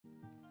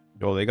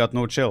Yo, they got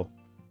no chill.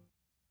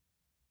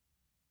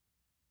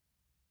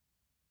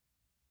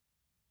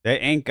 They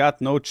ain't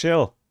got no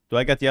chill. Do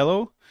I get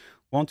yellow?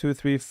 1, 2,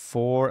 3,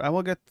 4. I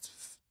will get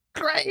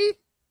gray.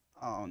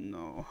 Oh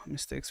no,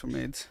 mistakes were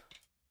made.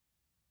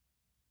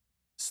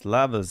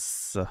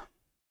 Slavas.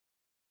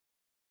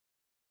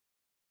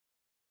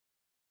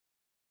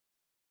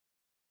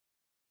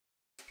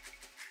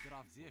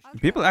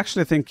 People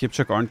actually think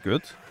Kipchak aren't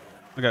good.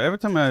 Okay, every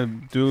time I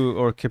do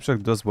or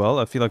Kipchak does well,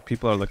 I feel like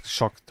people are like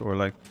shocked or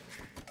like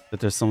that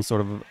there's some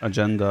sort of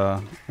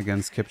agenda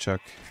against Kipchak.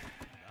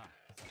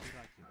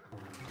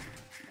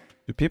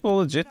 Do people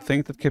legit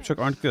think that Kipchak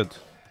aren't good?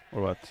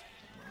 Or what?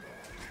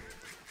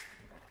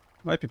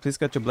 Might be, please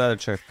get your bladder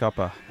checked,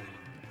 Kappa.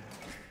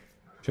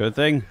 Sure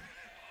thing.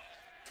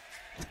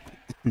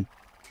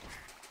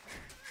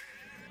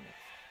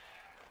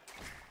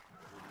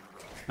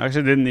 I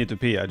actually didn't need to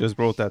pee, I just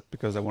wrote that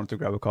because I wanted to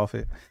grab a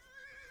coffee.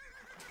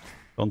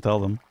 Don't tell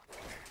them.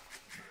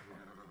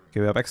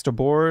 Okay, we have extra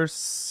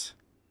boars.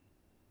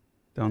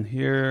 Down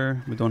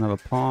here, we don't have a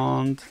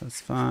pond, that's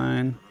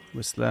fine.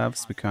 We're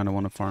Slavs, we kind of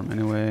want to farm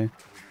anyway.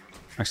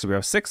 Actually, we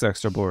have 6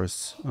 extra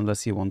boars,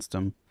 unless he wants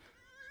them.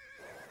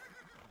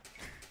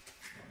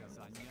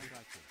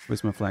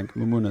 Where's my flank?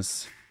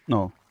 Mumunas.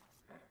 No.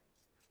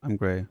 I'm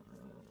grey.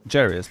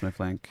 Jerry is my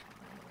flank.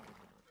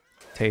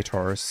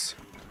 Tatars.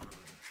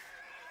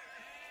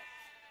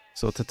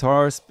 So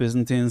Tatars,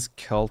 Byzantines,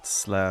 Celts,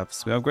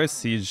 Slavs. We have great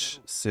siege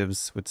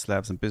civs with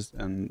Slavs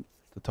and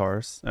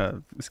Tatars,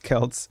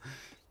 Celts,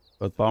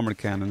 but bomber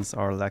cannons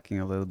are lacking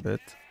a little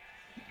bit.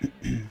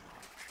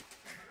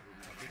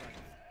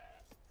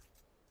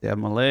 They have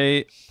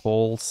Malay,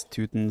 Poles,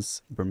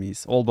 Teutons,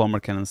 Burmese. All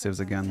bomber cannon civs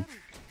again.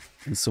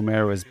 And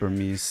Sumer is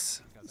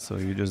Burmese, so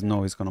you just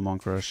know he's gonna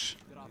monk rush.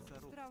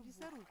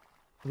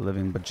 The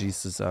living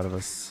bejesus out of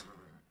us.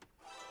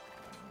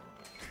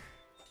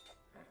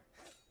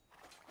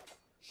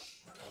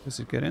 Does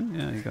he get in?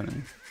 Yeah, he got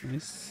in.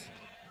 Nice.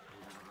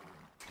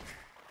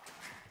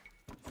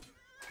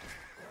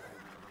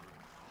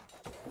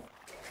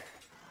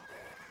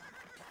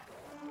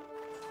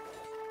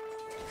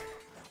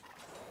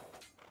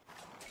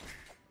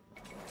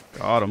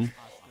 Got him.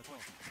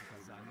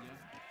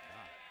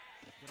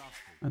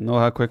 I know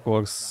how quick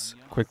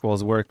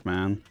walls work,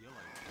 man.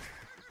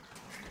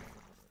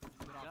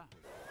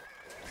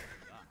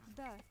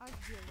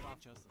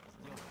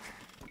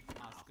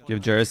 Give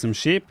Jerry some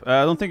sheep?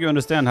 I don't think you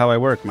understand how I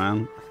work,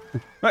 man.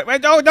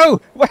 wait, no!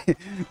 Wait,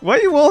 why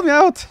you wall me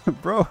out,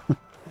 bro?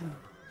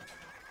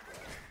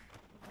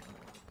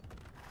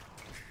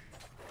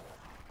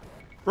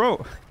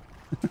 Bro.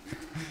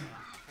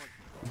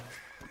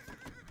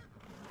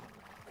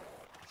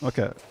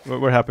 Okay,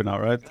 we're happy now,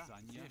 right?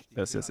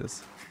 Yes.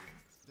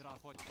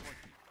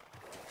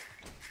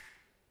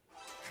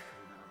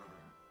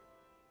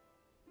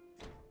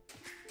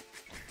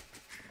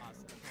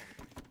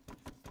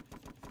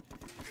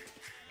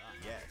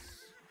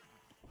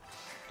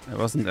 I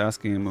wasn't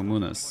asking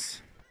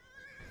Mumunas.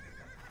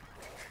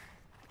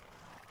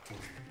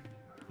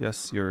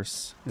 Yes,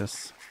 yours.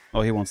 Yes.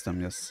 Oh, he wants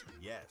them, yes.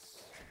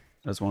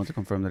 I just wanted to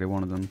confirm that he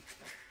wanted them.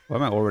 Why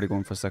am I already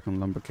going for second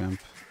lumber camp?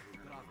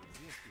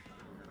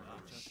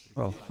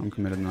 Well, I'm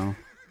committed now.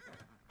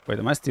 Wait,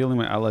 am I stealing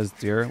my allies'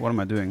 deer? What am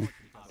I doing?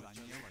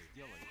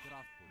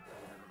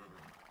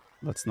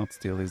 Let's not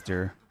steal his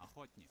deer.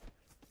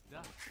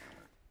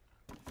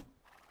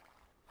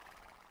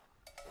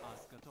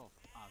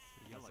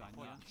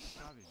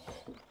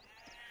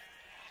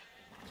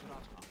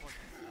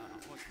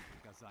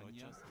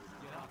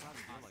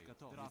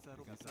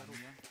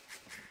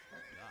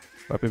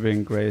 Puppy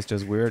being grey is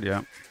just weird,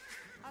 yeah.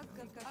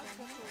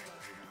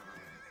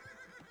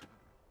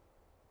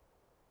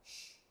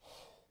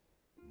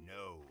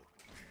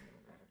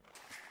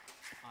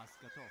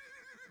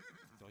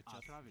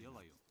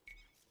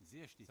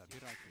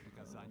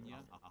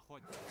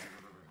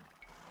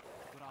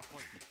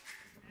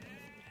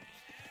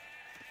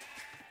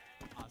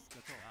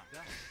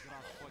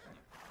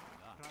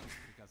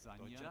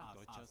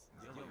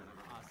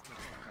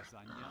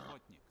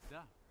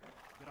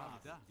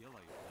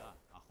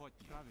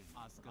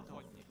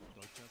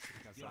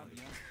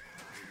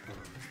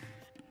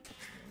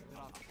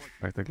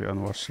 Practically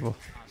unwatchable.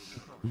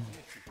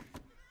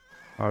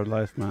 Hard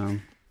life,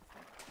 man.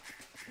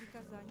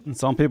 And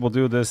some people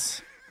do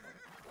this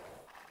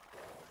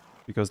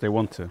because they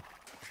want to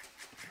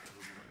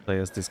play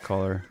as this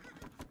color.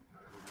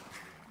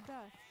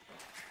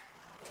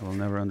 I will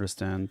never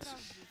understand.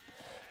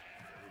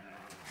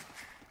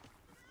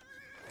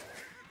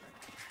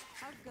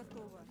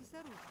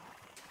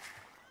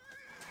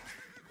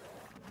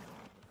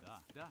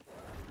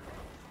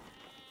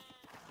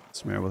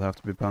 Smear will have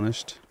to be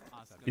punished.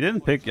 He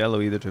didn't pick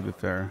yellow either, to be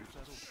fair.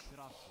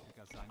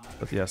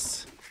 But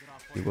yes,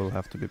 he will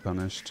have to be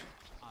punished.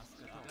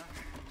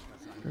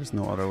 There's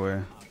no other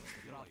way.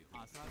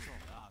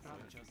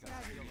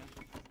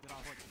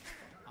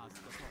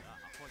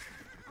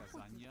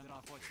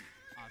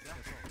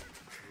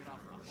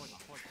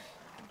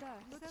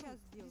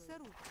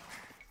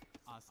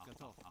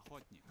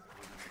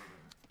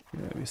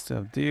 Yeah, we still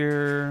have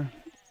deer.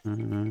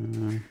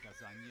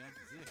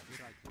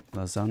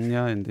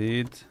 Lasagna,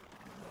 indeed.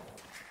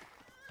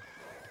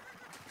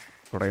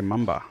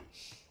 Remember.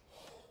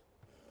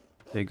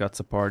 They got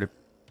a party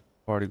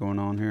going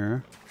on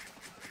here.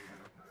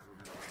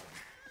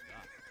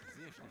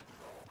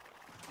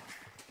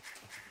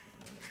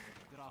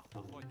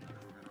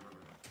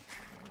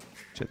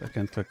 Shit, I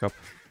can't click up.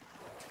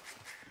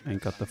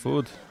 Ain't got the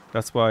food.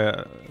 That's why,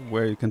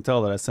 where you can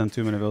tell that I sent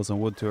too many bills on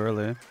wood too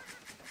early.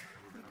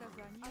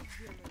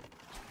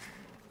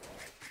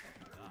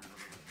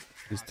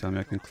 Please tell me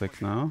I can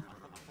click now.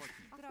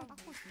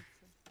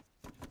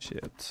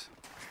 Shit.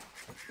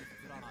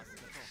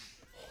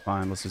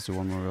 Fine, let's just do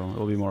one more bill.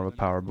 It'll be more of a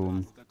power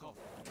boom.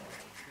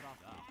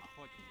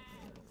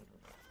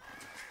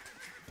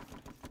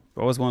 I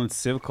always wanted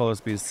civ colors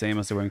to be the same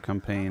as they were in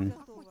campaign.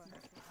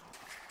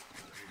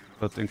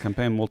 But in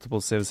campaign,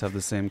 multiple civs have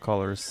the same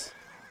colors.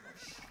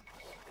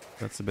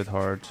 That's a bit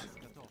hard.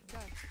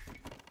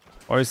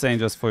 Or are you saying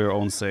just for your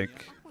own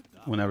sake,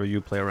 whenever you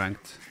play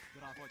ranked?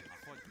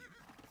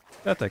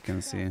 That I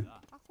can see.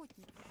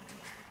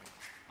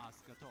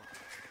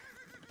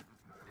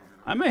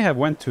 I may have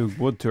went to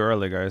wood too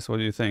early, guys. What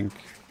do you think?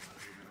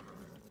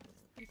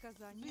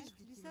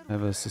 I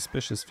have a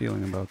suspicious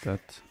feeling about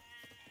that.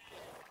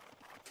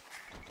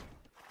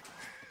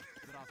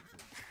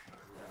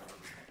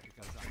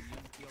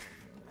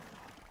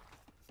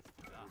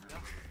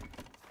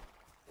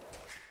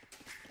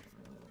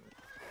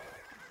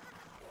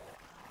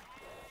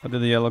 How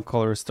did the yellow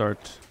color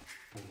start?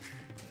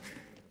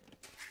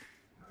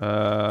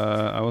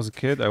 I was a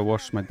kid, I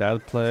watched my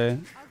dad play,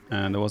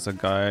 and there was a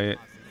guy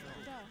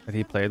that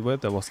he played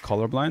with that was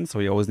colorblind, so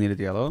he always needed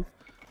yellow.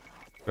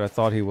 But I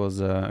thought he was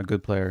a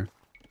good player,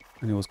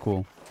 and he was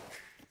cool.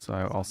 So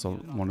I also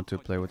wanted to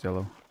play with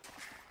yellow.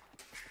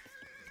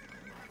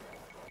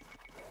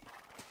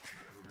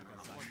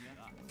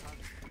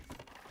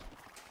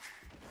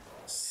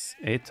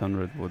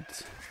 800 wood.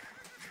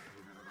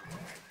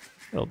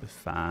 It'll be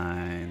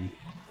fine.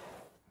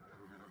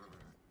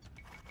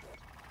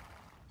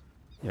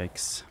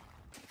 Yikes.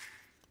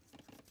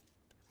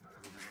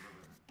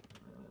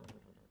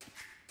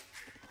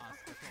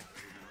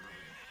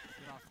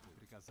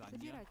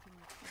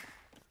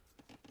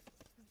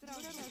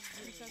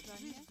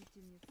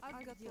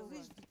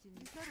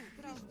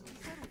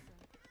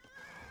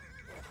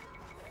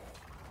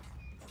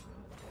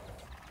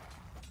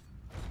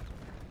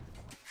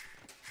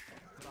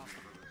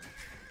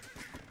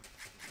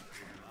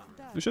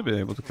 We should be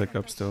able to click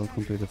up still,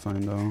 completely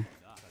fine though.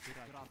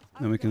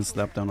 Then we can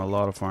slap down a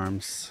lot of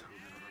farms.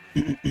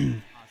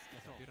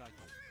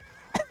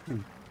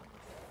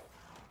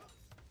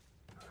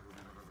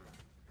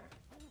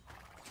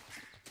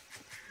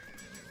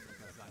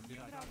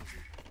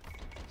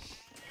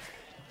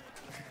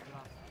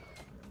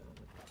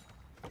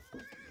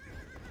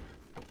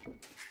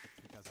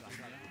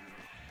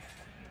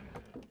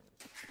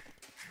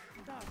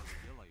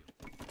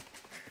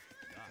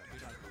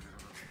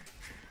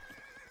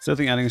 Still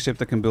think adding a ship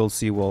that can build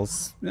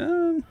seawalls.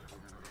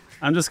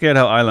 I'm just scared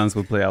how islands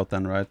will play out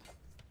then, right?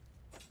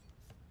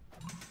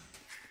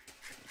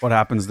 What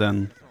happens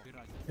then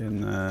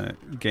in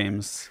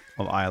games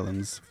of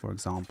islands, for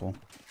example?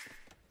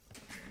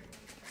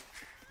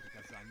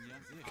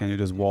 Can you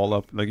just wall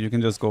up? Like, you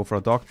can just go for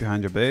a dock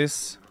behind your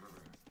base,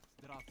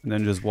 and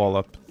then just wall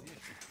up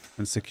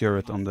and secure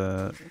it on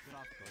the...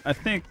 I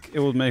think it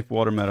would make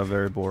water meta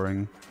very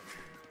boring.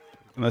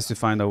 Unless you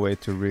find a way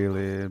to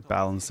really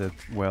balance it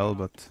well,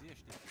 but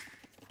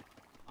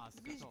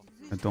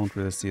I don't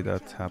really see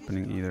that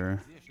happening either.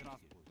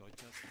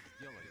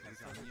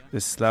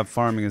 This slab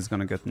farming is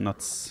gonna get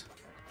nuts.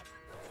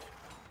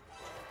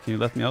 Can you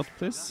let me out,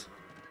 please?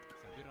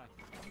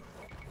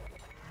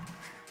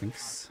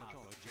 Thanks.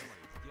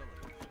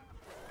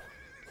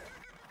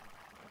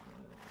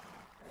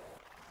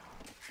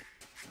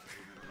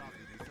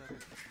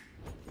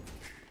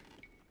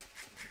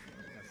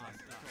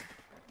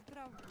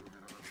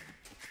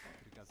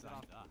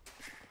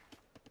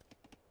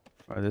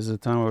 Alright, this is the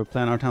time where we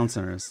plan our town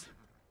centers.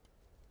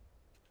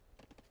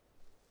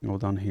 Go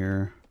down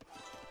here.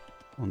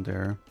 One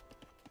there.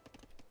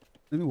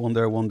 Maybe one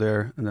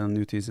there, and then a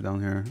new TC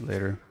down here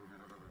later.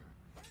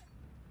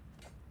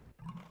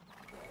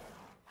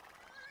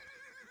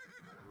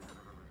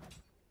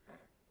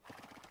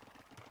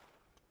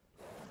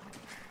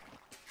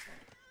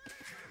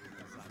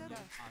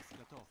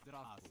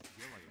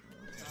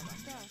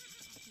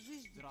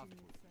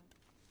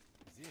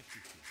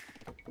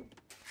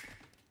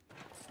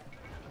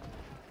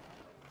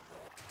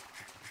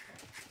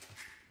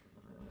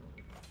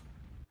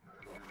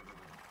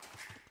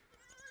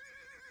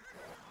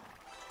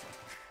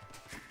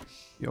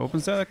 He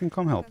opens that, I can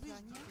come help.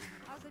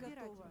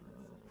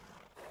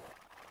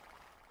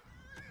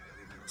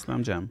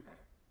 Slam jam.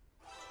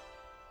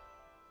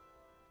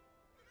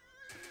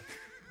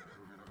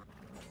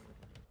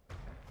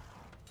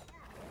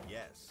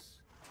 Yes.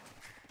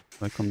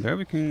 If I come there,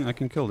 I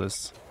can kill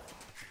this.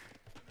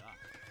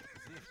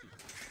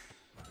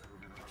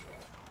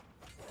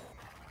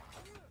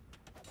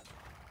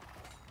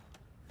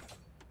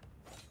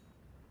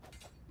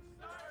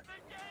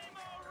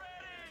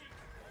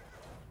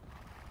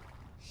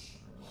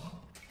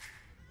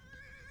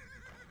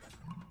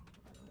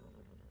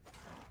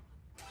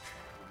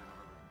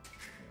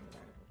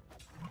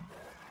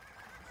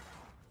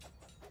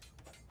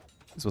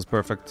 This was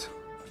perfect.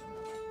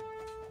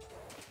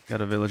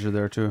 Got a villager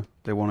there too.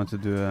 They wanted to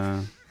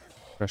do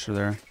pressure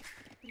there.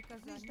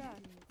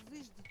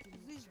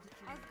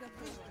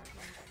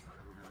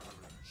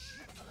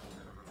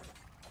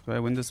 Do I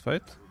win this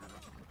fight?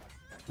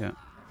 Yeah.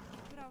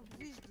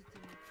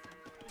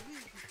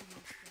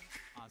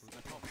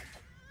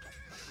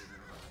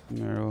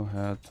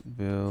 Arrowhead,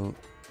 Bill.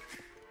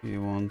 He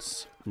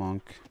wants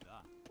monk.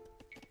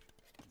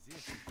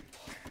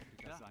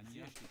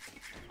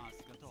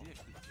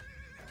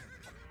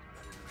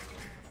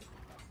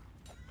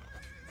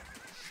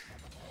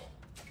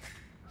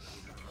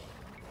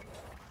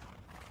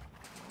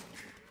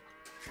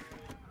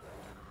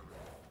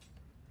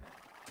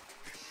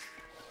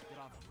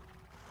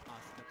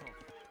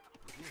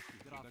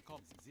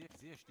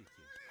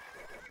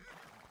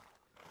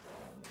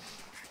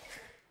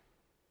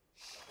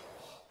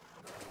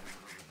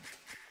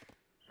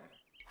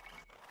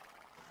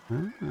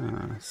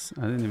 Ah,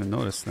 I didn't even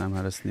notice Slam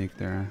had a sneak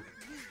there.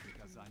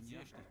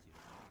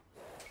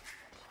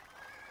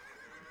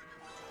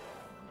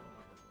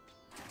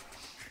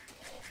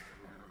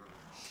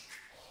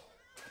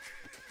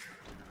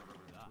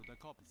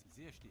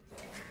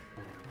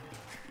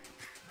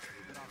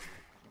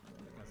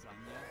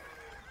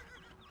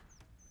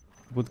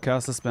 Would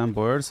cast a spam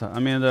boards? I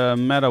mean, the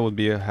meta would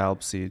be a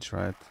help siege,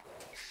 right?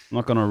 I'm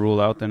not gonna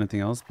rule out anything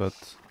else, but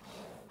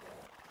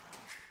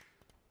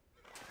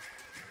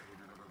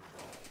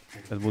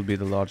that would be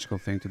the logical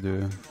thing to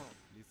do.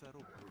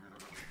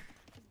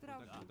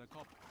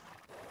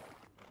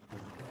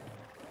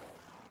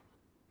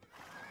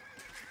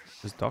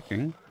 Just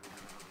docking.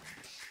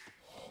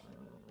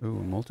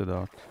 Ooh,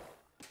 multi-dock.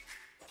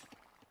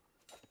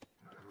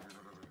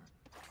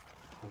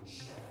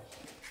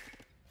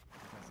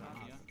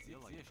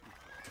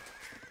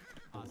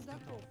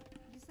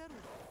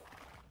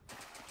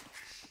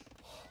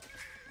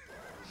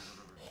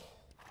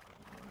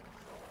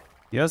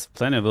 He has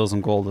plenty of wills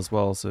and gold as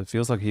well, so it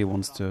feels like he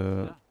wants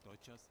to...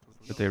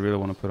 But they really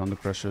want to put on the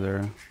pressure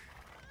there.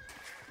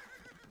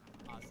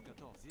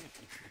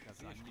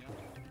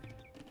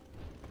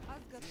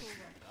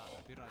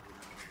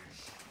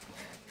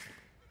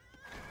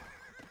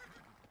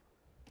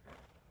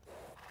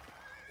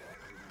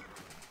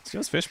 It's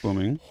just fish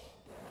booming.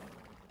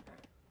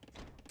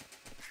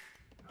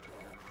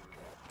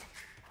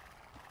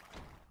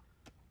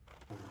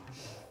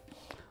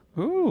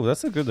 Ooh,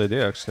 that's a good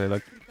idea actually.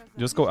 Like,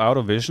 just go out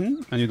of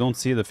vision and you don't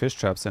see the fish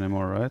traps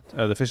anymore, right?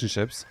 The fishing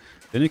ships.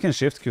 Then you can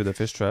shift queue the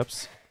fish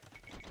traps.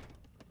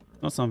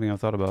 Not something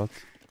I've thought about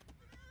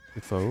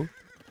before.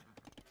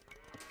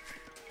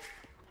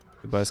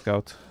 Goodbye,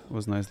 Scout. It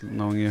was nice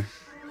knowing you.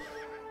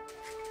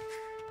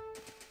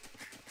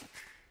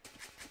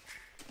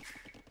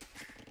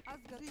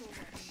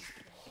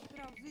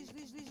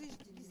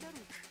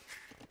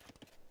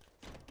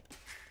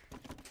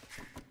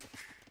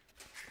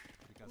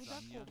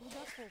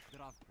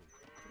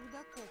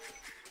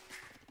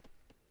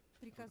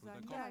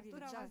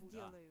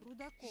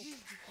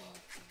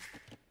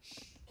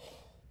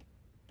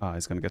 Ah,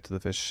 he's gonna get to the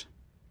fish.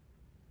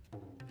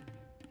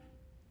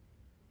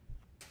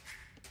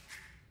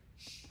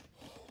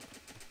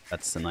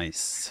 That's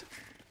nice.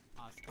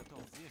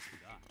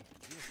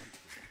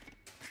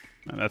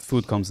 And that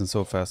food comes in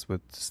so fast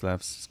with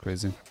slabs, it's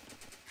crazy.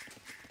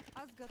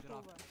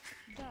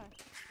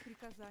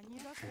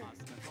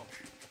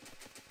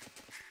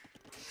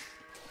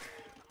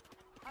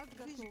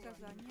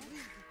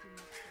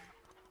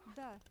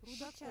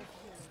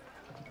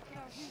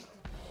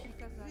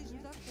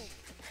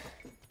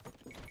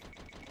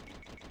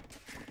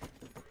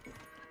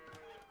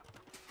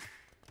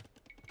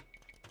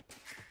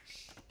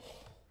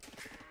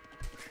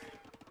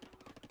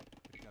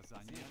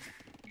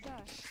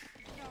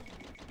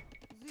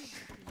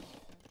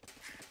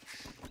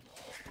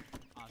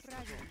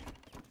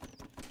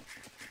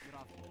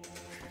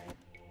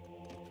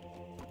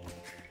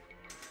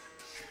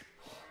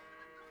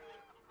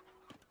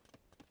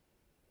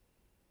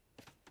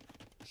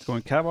 It's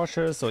going cat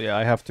watcher, so yeah,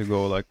 I have to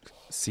go like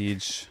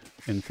siege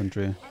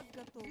infantry.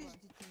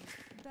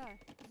 I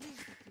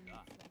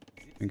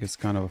think it's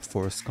kind of a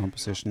forced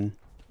composition.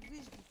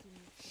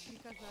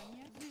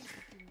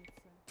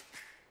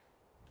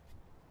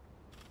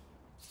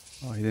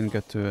 Oh, he didn't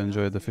get to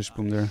enjoy the fish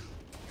boom there.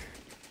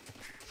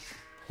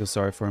 Feel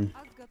sorry for him.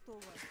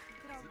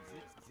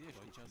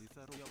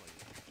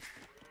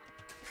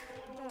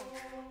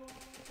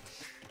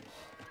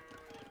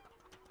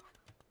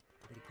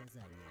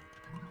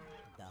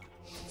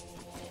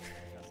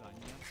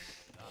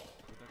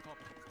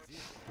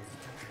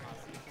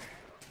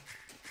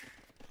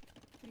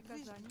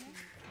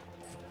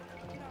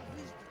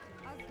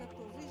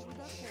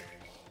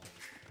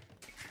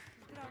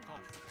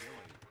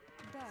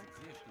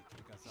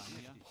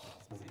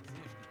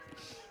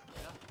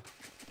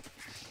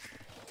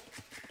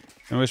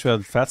 I wish we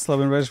had Fat Slab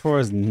in Rage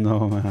Forest.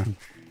 No, man.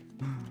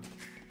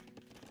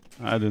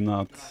 I do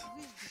not.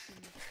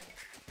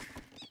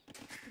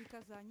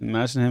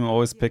 Imagine him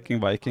always picking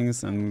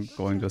Vikings and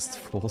going just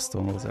full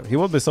stonewalls. He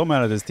would be so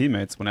mad at his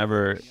teammates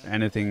whenever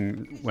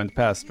anything went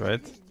past,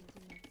 right?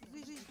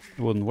 It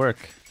wouldn't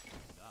work.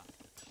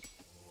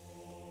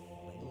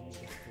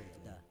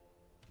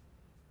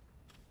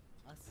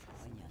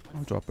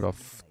 I'll drop it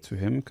off to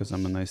him because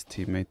I'm a nice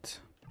teammate.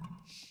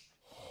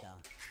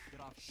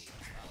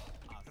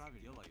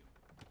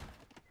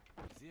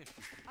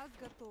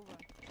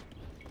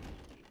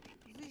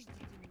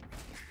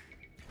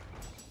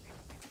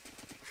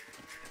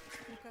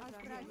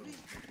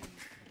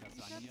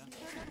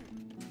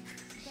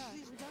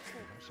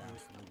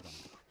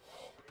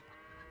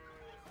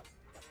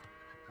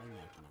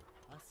 Понятно.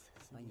 Ас,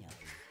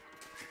 понятно.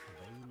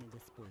 Во имя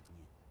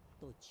Господне.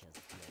 Тотчас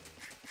сделаю.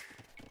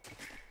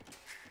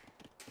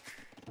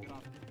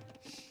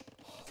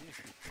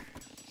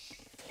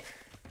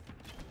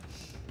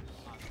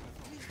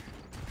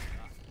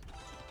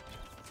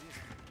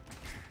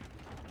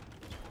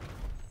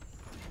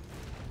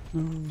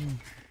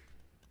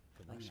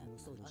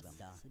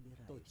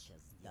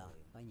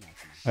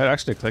 I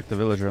actually clicked the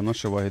villager. I'm not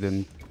sure why he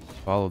didn't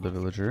follow the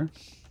villager.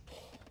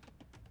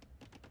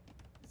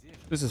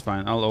 This is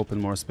fine. I'll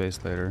open more space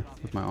later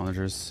with my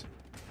onagers.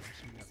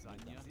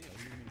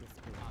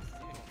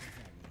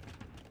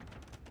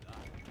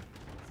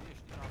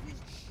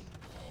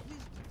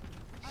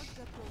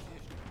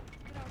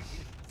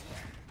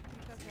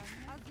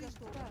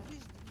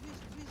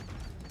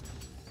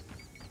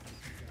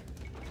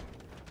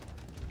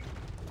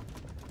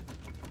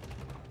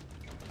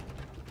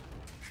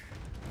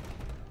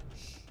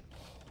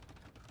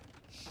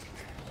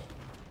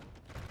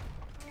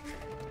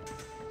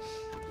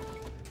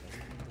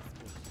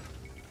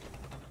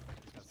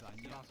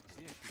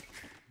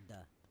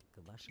 Да, к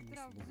вашим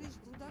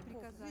услугам.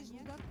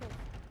 Приказание.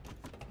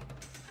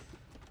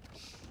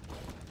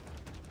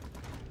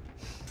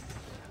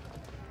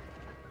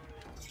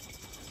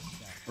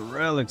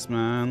 Relics,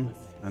 man.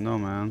 I know,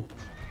 man. К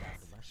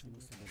вашим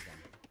услугам.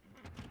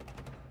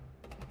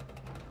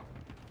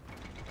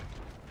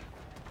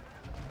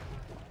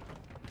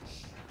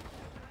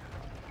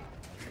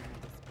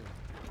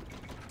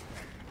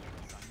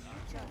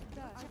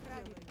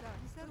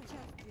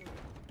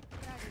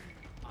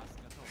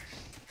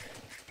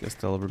 Guess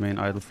they'll remain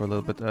idle for a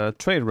little bit.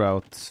 Trade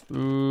route.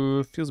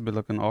 Feels a bit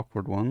like an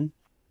awkward one.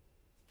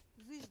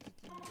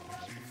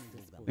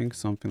 I think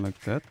something like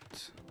that.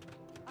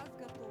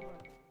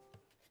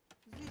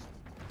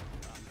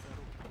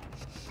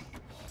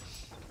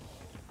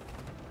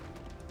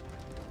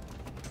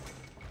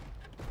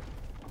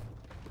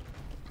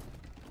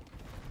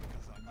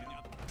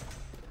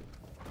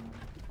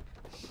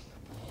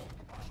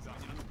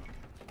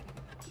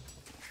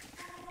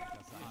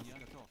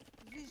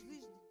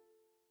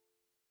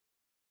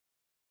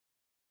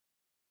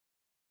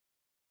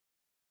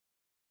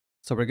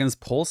 So we're against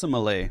Pulse and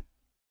Malay.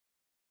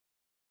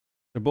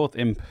 They're both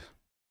imp.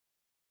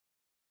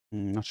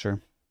 Not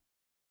sure.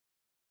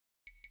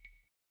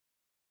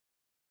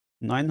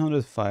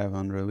 900,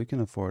 500. We can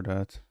afford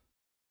that.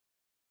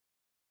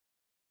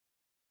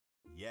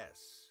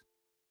 Yes.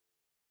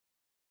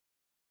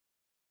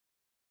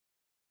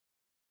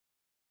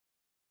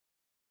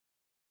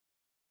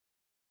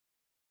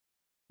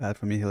 Bad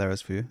for me,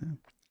 hilarious for you. Yeah.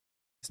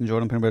 Isn't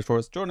Jordan Pinbridge for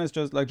us? Jordan is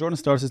just like Jordan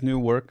starts his new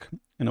work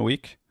in a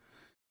week.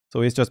 So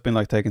he's just been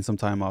like taking some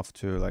time off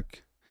to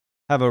like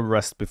have a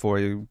rest before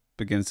he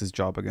begins his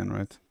job again,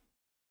 right?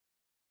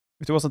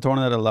 If there was a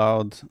tournament that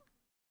allowed...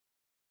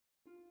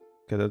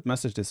 Okay, that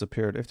message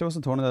disappeared. If there was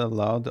a tournament that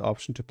allowed the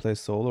option to play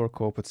solo or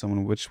co-op with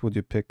someone, which would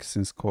you pick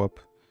since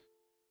co-op?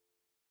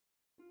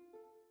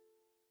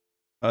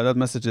 That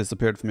message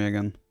disappeared for me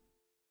again.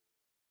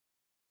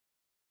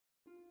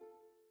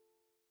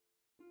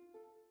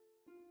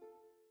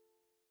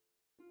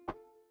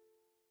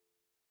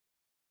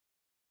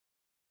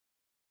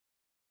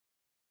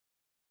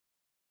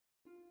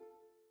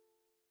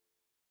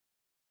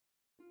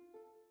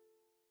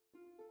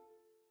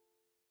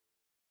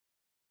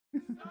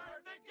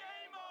 Start the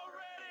game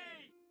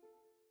already!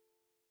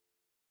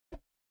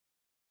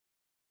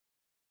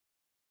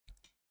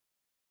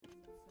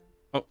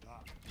 Oh.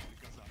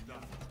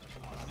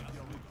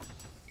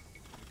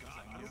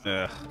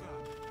 Yeah.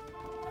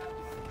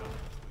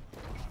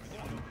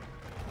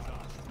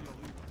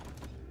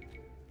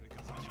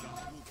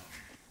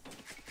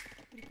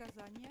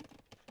 Приказание.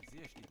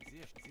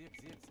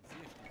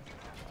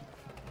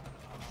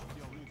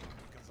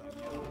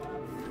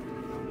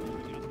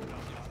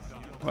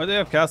 Why do they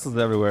have castles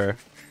everywhere?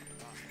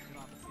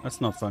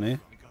 That's not funny.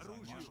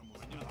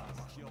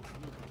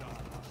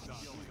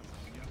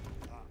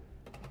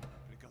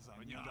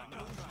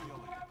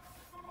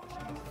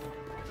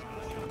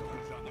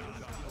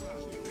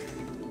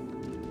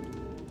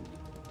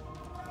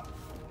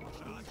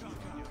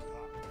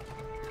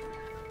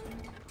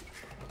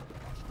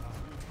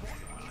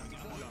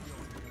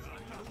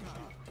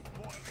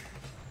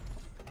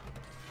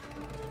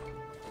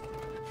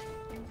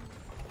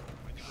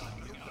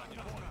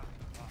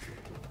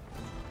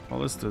 Well,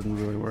 this didn't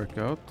really work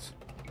out.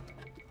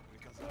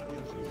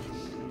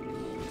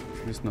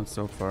 At least not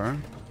so far.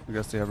 I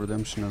guess they have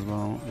redemption as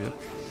well. Yep.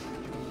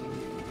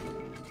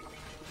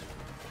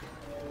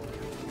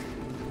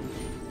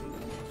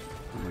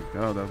 Oh my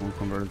god, that one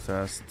converted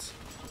fast.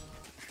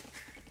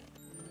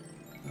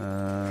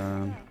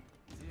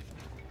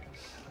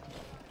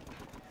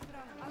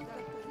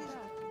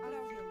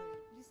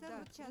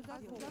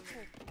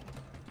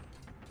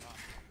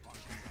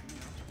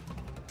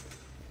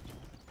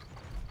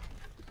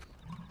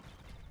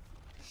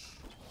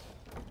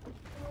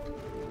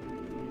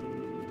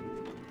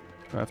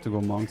 Do I have to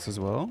go monks as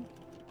well?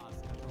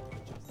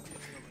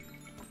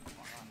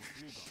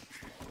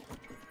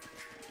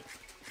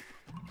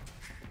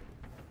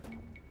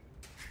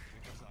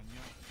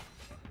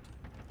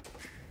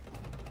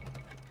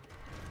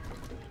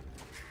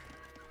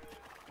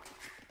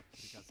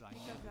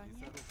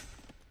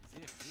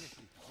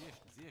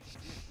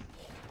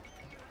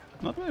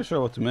 Not really sure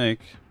what to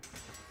make.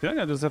 I feel like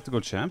I just have to go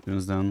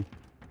champions then.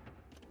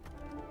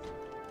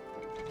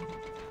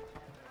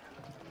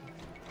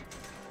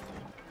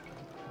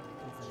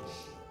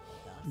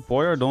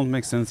 Boyar don't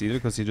make sense either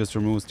because he just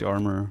removes the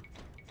armor.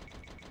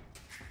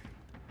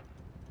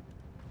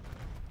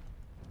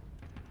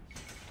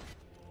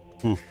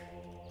 Hmm.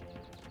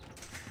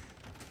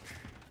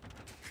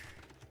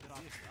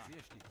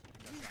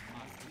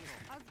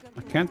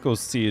 I can't go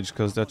siege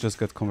because that just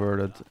got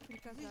converted.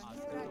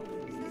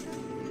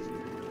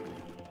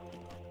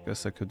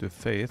 Guess I could do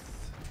faith.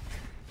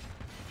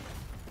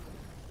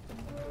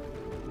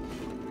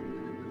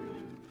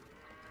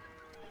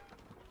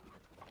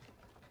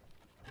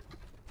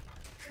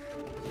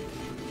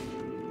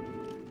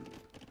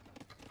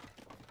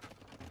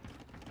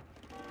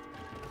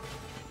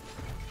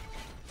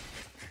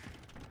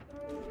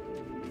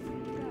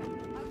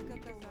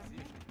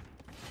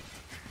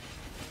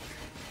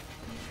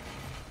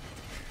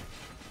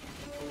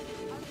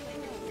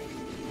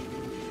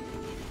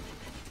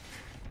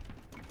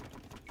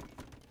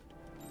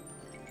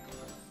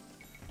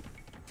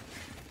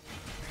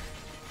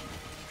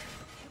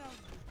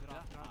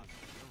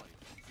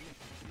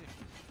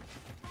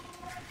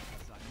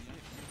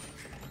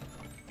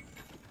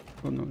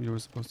 Oh no, you were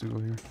supposed to go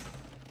here.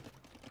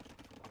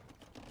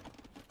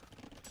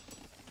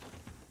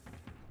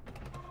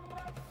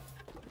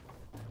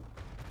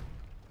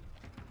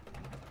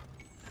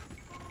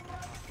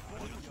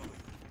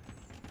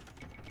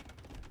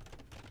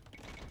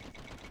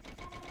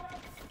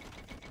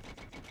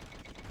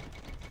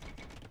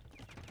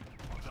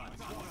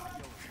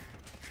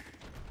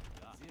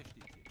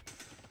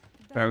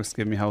 Barracks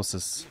give me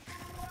houses.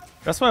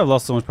 That's why I've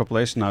lost so much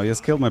population now. He has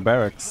killed my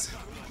barracks.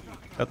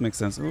 That makes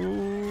sense.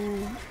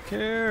 Ooh,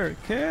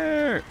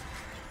 care.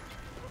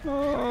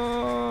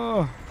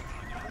 Oh.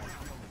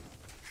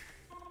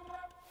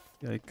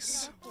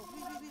 Yikes.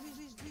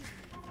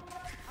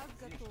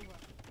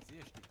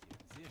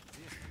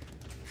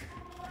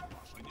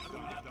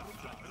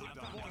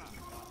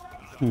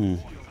 Hmm.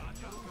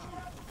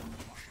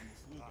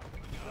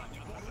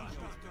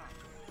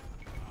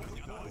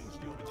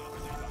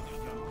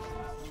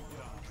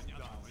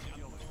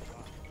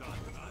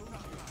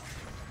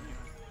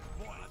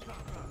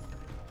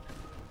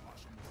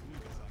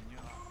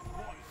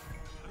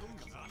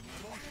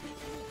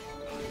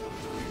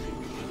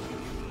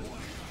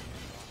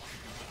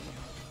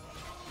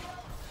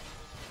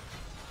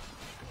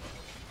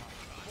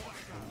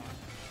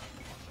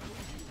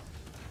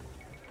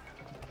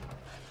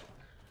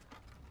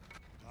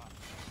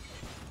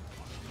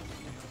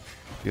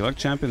 The Elect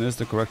Champion is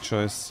the correct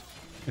choice.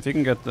 If he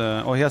can get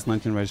the... Oh, he has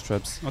 19 rage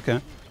traps.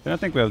 Okay. Then I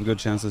think we have good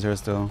chances here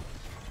still.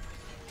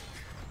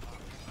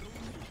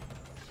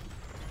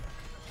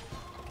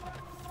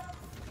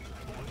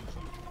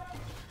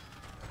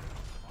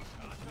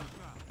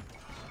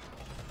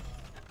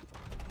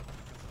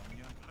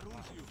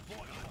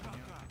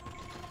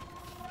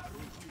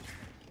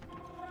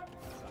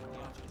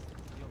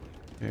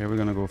 Here we're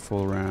gonna go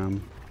full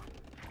ram.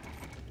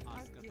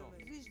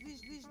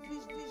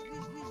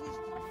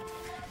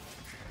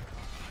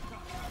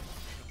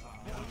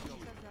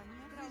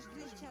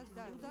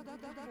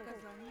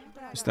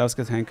 Stavs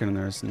get hand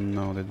cannoners.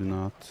 No, they do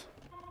not.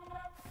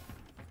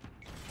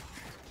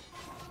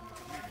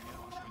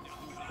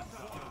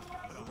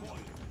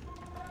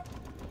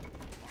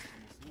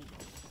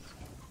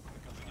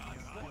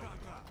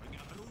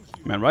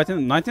 Man,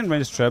 19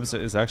 range traps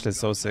is actually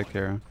so sick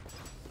here.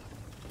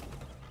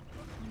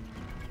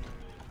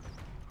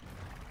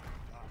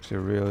 Actually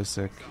really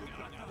sick.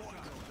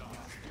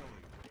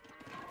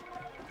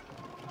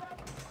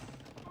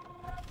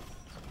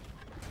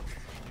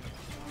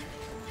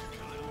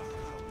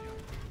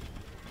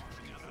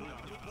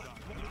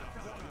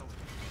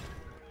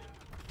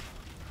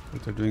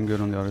 But they're doing good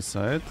on the other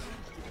side,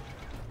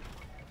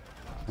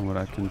 from what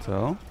I can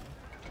tell.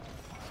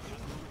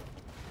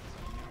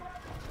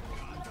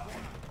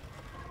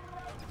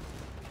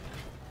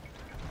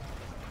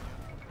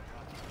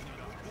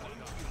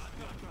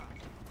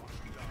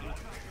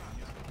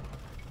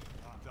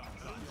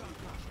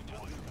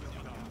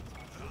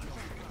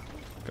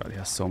 God, he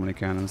has so many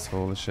cannons,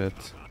 holy shit.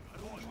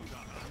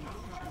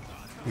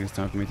 think it's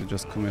time for me to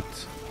just commit.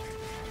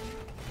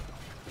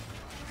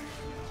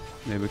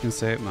 Maybe we can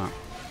save. Nah.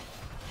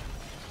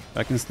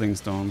 I can sling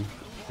stone.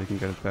 They can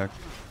get it back.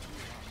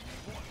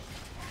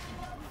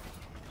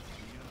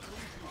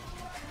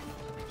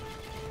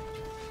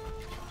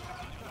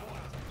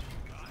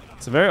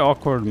 It's a very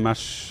awkward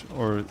match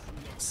or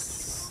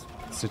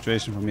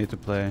situation for me to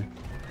play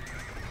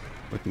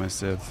with my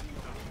Civ.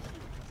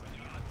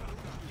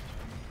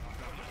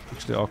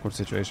 Actually, awkward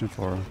situation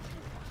for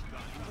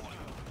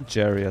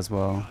Jerry as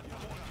well.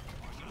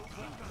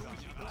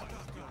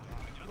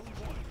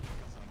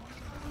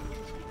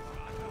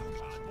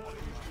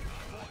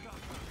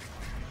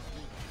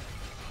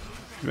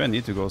 Maybe I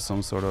need to go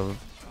some sort of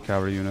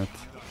cavalry unit.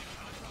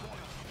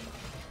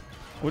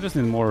 We just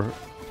need more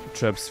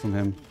trebs from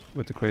him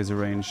with the crazy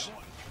range.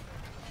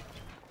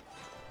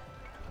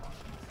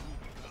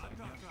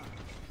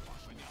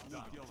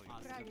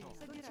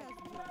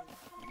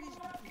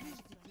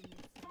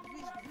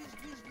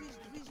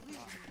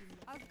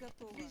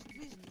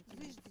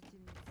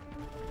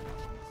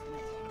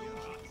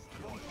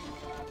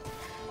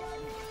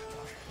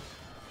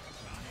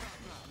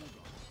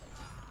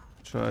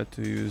 Try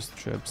to use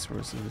trebs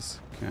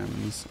versus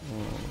cannons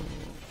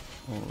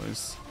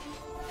always.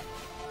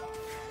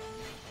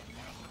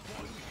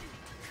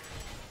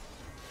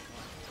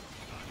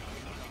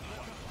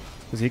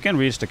 Because he can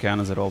reach the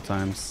cannons at all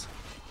times.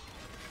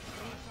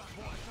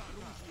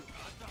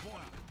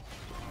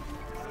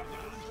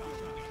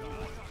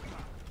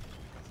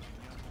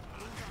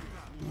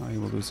 Oh, he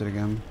will lose it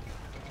again.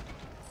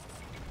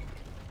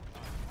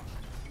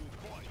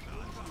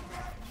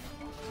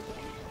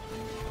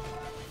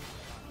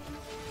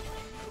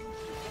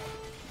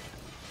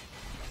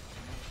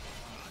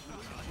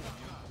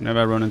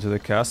 Whenever I run into the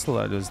castle,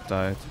 I just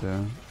die to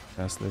the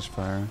castleish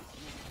fire.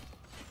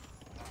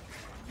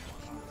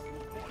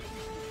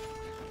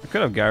 I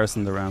could have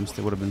garrisoned the rams,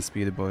 they would have been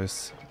speedy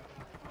boys.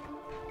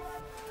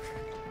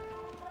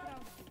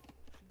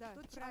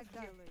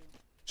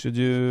 Should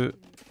you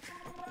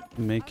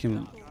make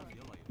him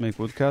make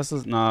wood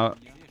castles? Nah,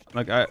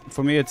 like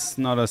for me it's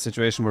not a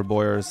situation where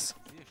boyars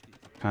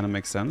kind of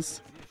make sense.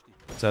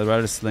 So I'd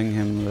rather sling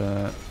him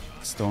the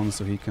stone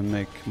so he can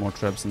make more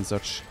trebs and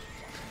such.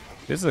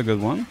 This is a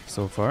good one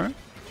so far.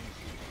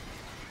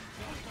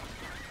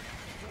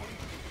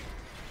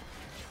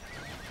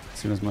 As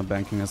soon as my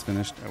banking has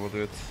finished, I will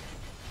do it.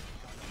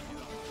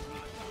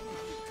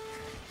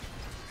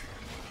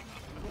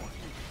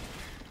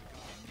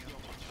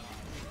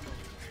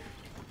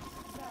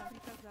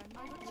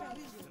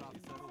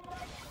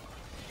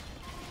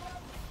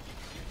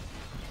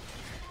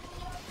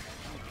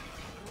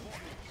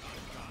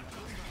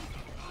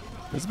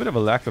 There's a bit of a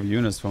lack of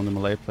units from the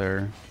Malay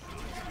player.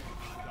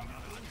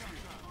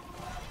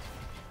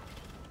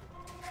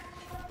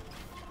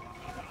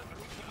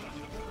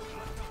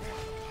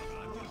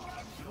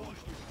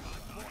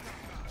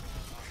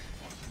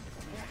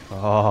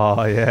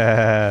 Oh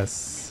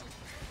yes!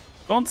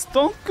 Don't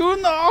go!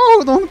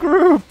 No! Don't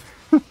group!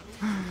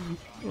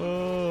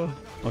 Oh.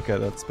 Okay,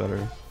 that's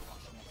better.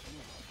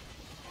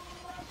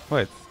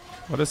 Wait,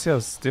 why does he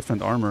have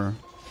different armor?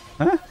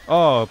 Huh?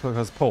 Oh,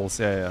 because poles.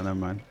 Yeah, never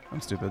mind.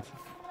 I'm stupid.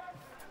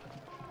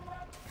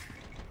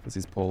 Because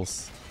he's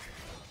poles.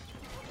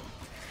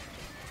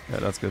 Yeah,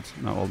 that's good.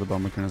 Now all the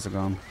bomber cannons are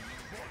gone.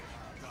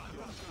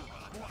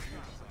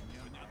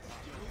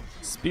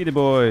 Speedy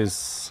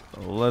boys!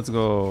 Let's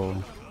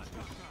go!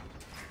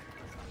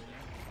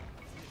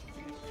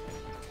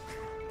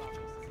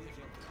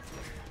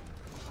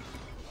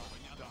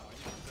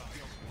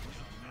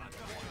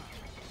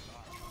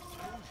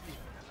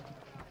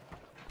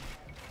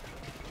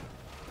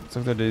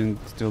 Looks like they're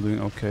still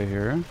doing okay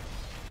here.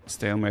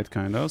 Stalemate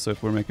kind of, so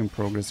if we're making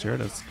progress here,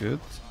 that's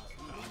good.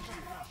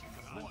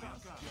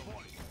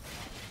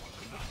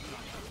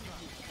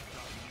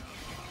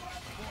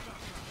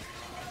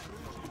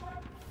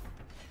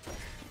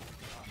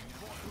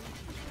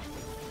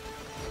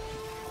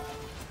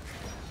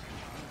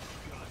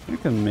 We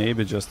can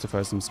maybe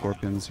justify some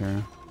scorpions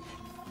here.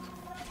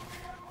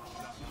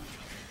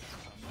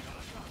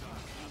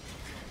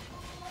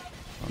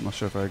 I'm not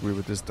sure if I agree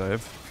with this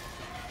dive.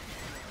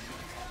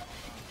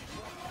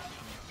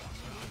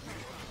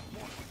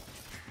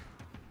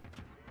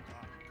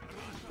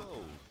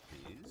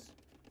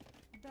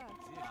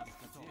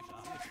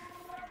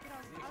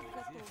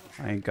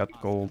 I ain't got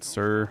gold,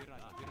 sir.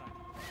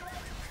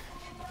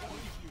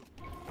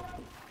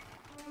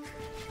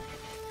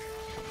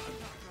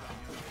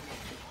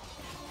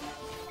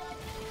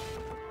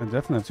 I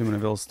definitely have too many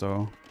vills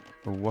though.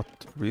 For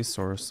what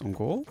resource? On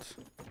gold?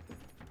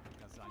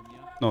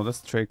 No,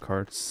 that's trade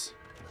cards.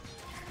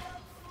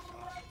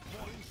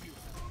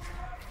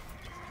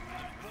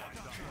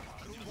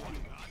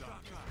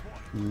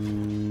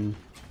 Do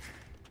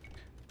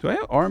I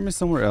have army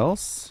somewhere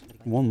else?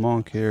 One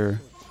monk here.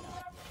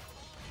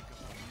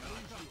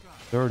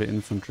 30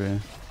 infantry.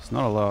 It's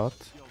not a lot.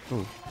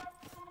 Ooh.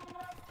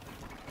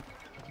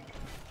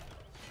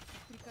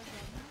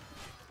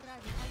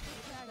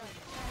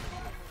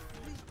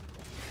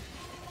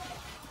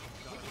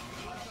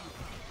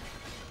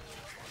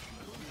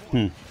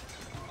 Hmm.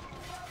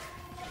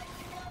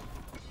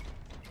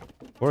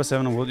 4-7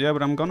 on wood. Yeah,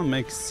 but I'm gonna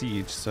make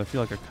siege, so I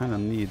feel like I kind of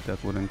need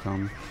that wood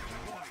income.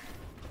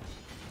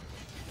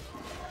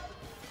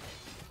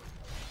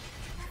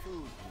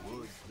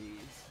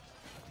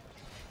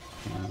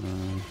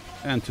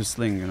 And to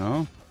sling, you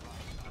know?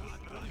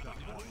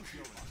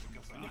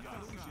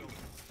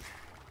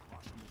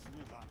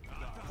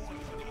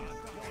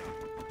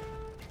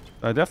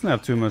 I definitely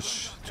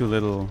have too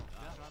little.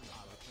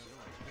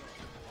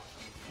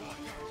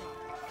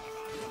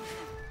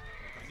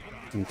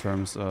 In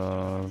terms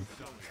of...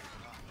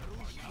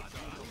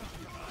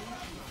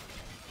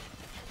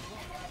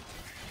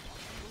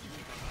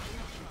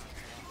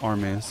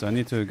 army, so I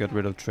need to get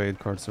rid of trade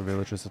cards or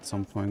villagers at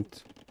some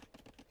point.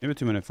 Maybe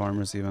too many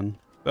farmers even.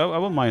 Well, I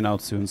will mine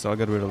out soon, so I'll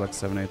get rid of like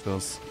 7-8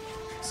 vills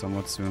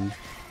somewhat soon.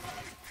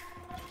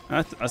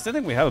 I still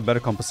think we have a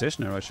better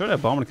composition here. I sure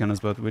have bomber cannons,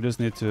 but we just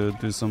need to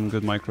do some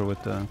good micro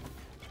with the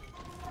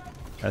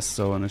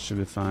SO and it should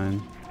be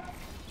fine.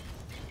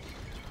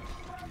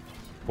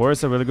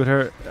 Warriors are really good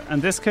here. In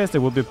this case, they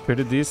will be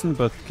pretty decent,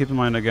 but keep in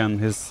mind again,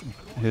 his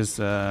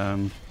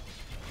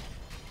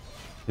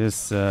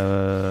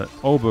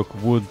O-book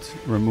would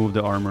remove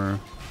the armor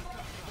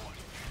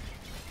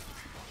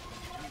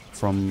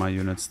from my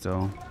unit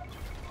still.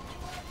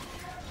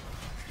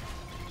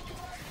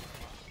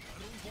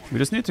 We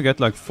just need to get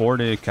like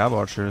 40 cav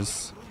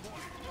archers.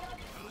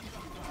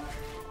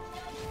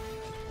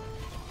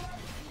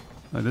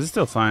 Like, this is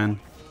still fine.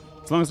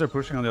 As long as they're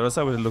pushing on the other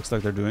side, what it looks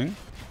like they're doing,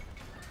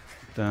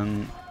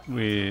 then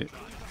we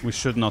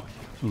should not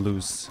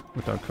lose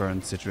with our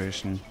current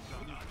situation.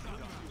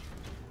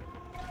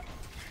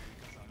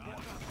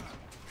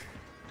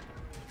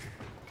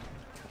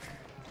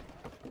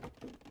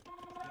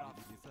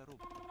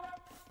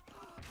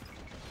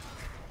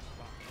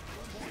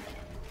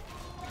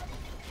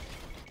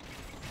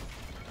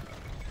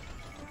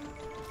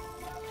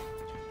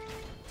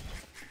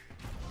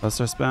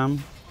 Buster spam?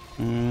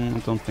 I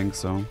don't think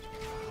so.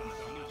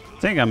 I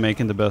think I'm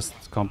making the best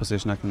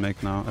composition I can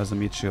make now as a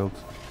meat shield.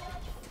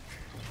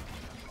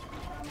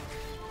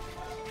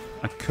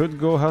 I could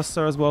go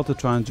Hussar as well to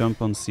try and jump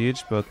on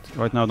siege, but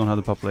right now I don't have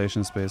the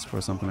population space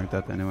for something like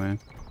that anyway.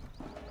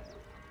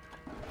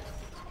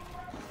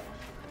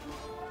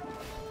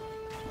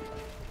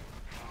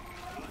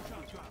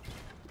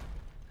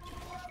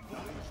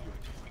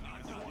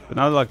 But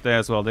now like they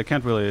as well, they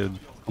can't really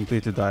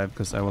completely dive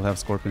because I will have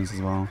scorpions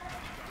as well.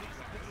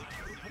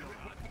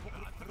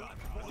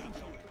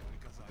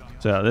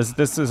 So yeah,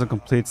 this is a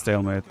complete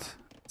stalemate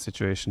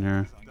situation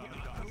here.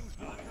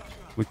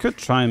 We could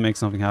try and make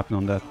something happen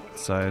on that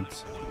side.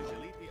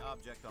 Delete the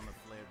object on the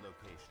flared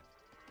location.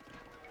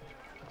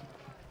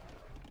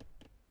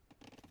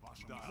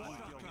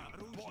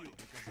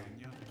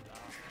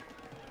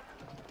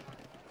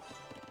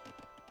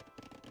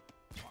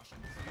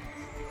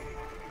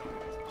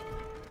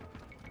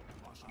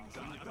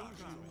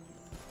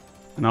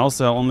 And I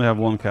also only have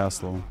one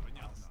castle.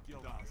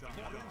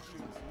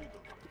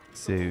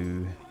 So...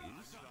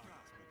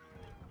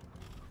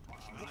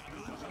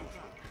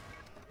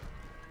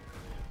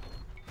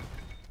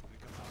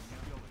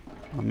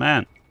 oh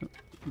man,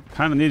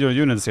 kind of need your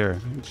units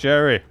here.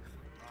 Jerry,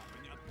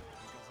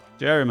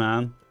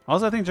 man.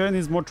 Also, I think Jerry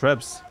needs more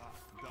traps.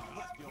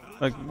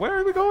 Like, where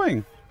are we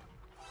going?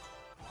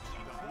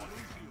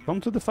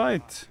 Come to the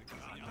fight.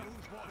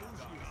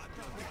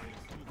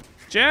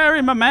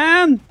 Jerry, my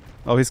man!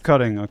 Oh, he's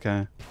cutting.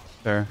 Okay,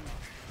 fair.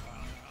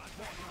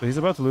 But he's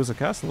about to lose a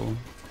castle.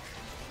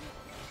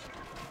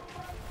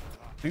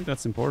 I think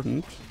that's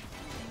important.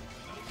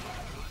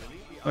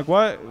 Like,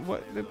 why?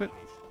 What? But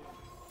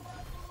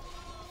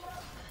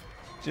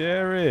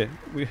Jerry,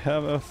 we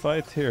have a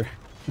fight here.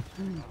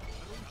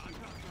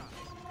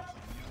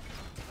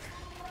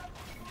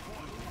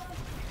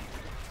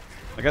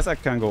 I guess I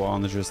can go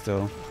onager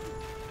still.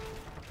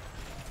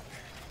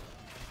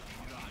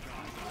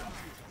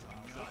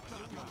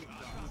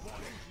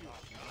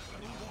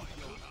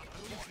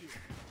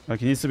 Like,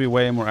 he needs to be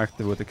way more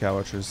active with the cow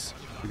archers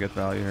to get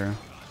value here.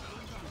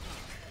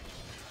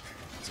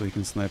 So he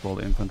can snipe all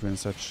the infantry and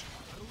such.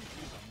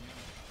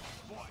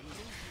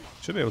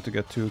 Should be able to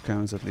get 2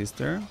 cannons at least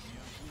there.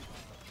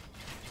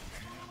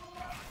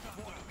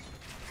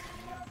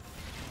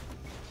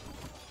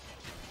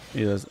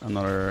 He has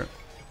another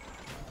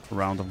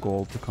round of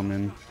gold to come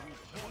in.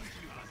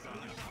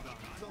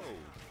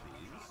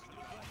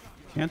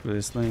 Can't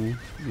really sling.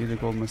 Need the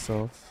gold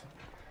myself.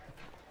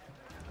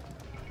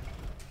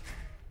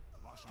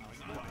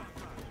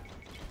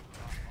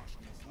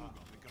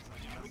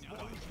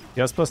 He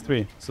has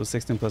 +3, so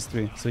 16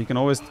 +3. So he can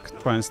always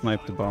try and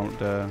snipe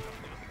the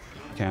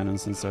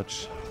cannons and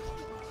such.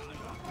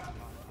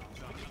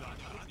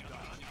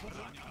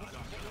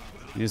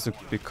 He needs to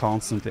be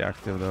constantly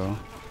active though.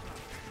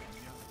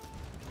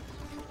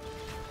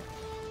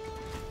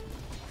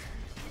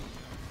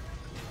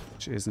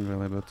 Which isn't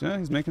really, but yeah,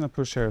 he's making a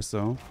push here,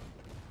 so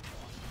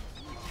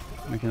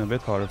making it a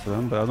bit harder for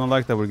them, but I don't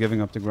like that we're giving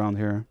up the ground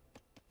here.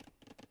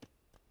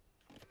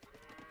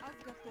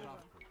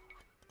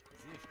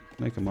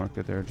 make a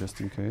market there just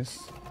in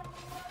case.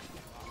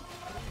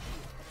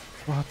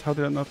 What? How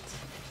did I not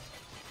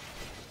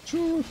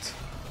shoot?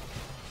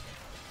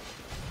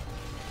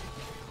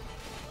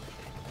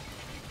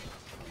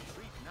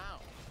 Retreat now.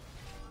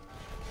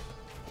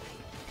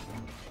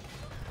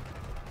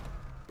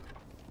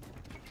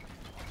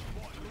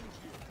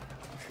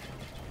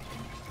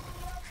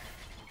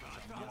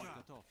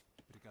 Готов.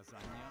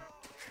 Приказание.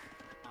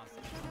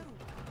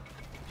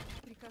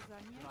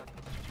 Приказание.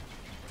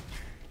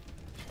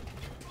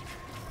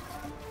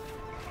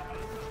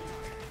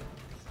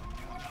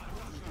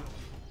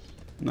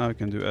 Now we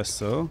can do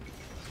SO.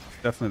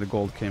 Definitely the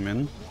gold came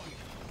in.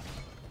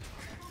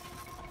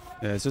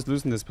 Yeah, it's just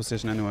losing this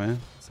position anyway.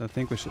 So I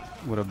think we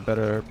would have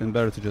been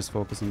better to just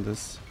focus on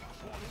this.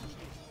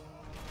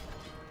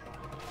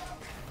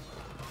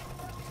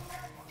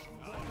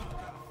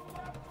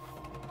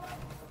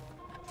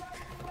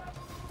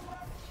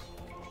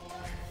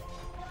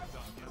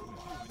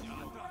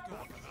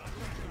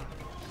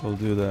 We'll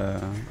do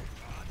the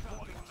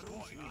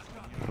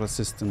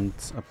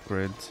resistant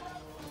upgrade.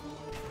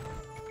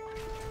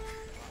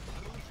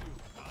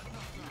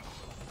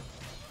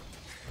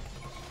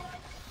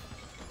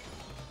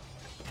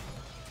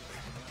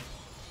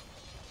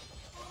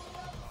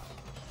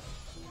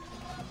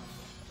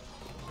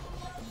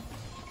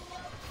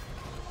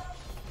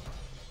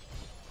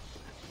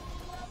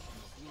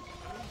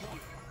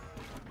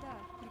 Да,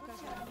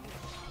 приказание.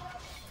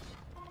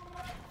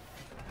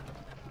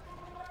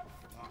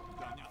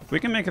 We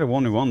can make it a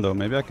 1v1 though.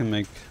 Maybe I can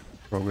make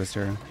progress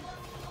here.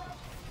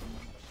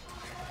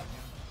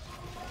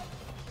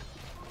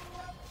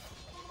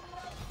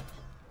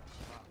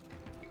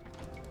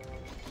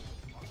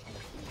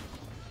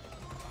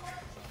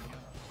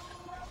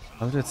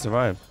 How did it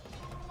survive?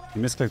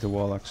 You misclicked the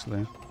wall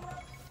actually.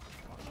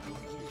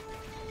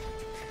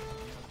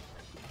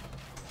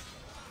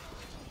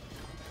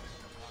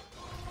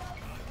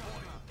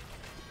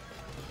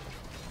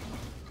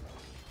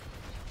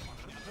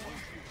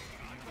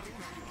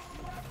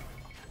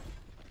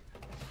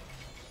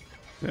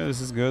 Yeah,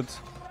 this is good.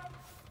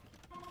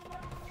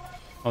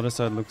 Other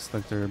side looks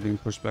like they're being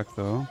pushed back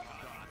though.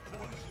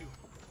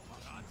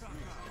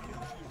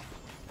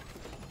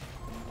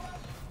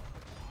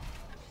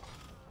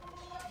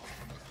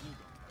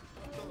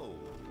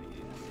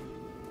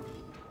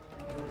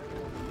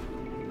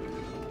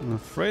 I'm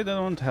afraid I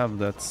don't have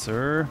that,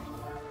 sir.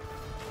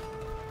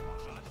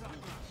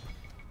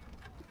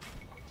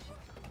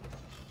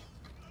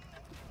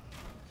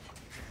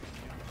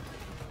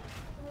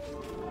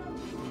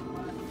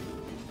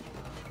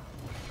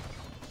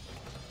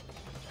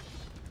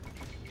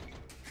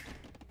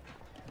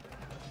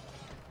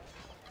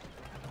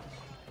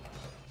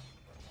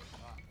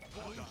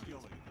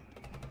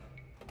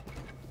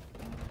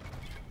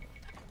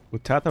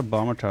 Would Tata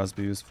bomber towers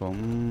be useful?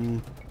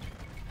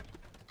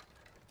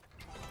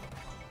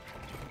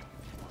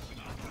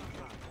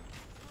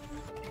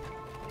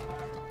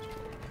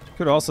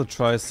 Could also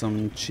try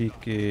some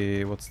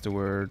cheeky, what's the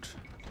word?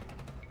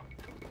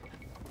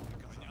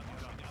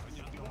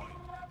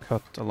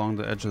 Cut along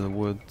the edge of the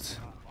wood.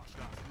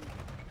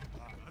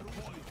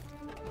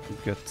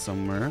 Get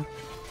somewhere.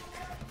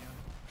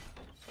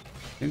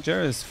 I think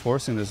Jerry is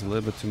forcing this a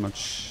little bit too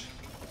much.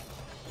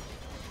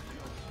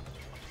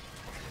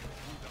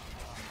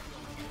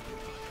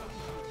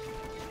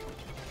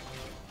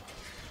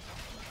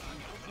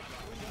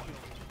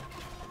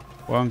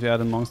 Why haven't we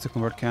added monks to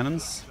convert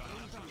cannons?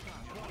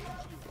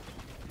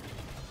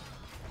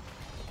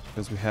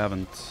 Because we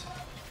haven't.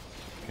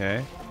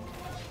 Okay.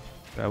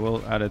 I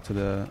will add it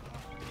to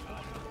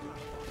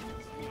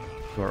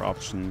our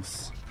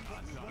options.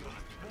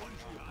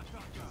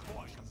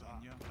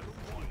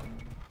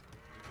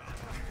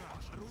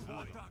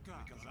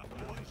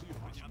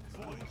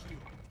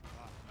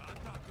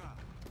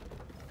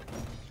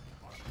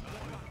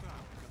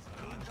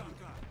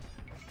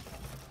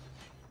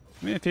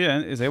 I mean, if he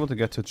is able to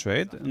get to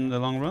trade in the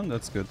long run,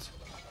 that's good.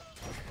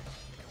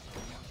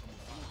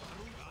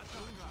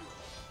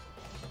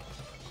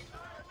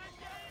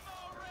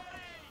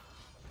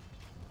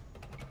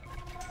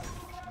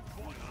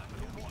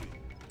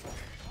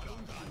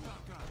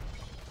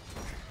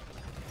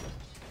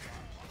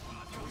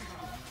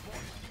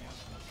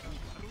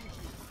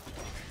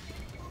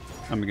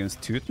 I'm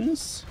against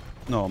Teutons?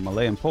 No,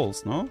 Malay and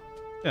Poles, no?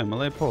 Yeah,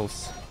 Malay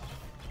Poles.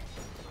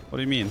 What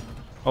do you mean?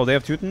 Oh, they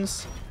have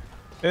Teutons?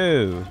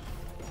 Oh.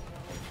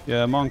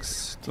 Yeah,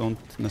 monks don't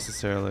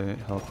necessarily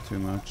help too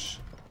much.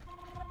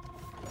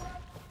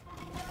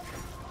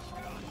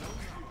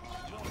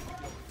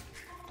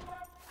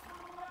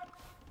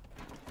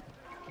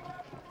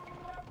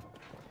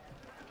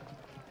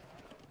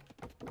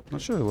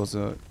 Not sure it was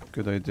a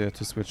good idea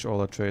to switch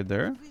all our trade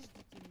there.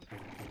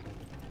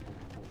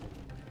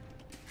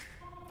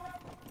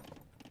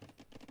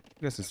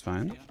 I guess it's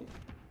fine.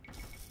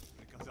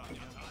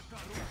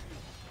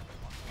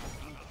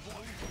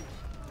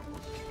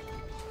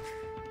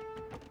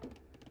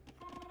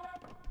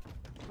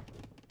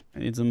 I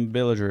need some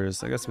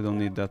villagers. I guess we don't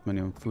need that many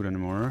on food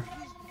anymore.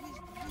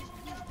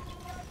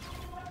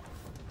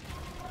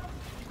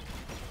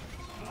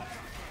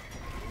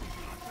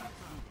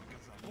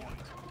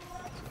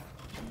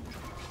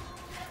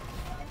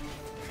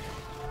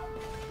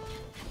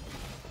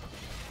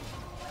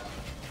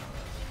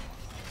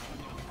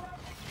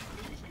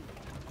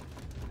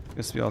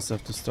 Guess we also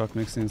have to start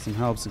mixing some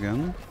helps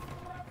again.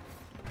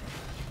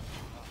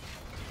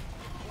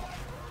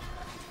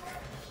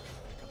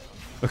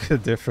 Look at the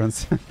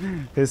difference.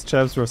 His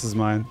chaps versus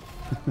mine.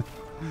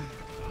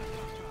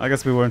 I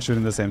guess we weren't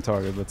shooting the same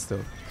target, but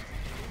still.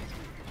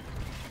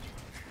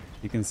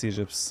 You can see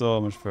Jip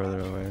so much further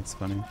away, it's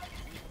funny.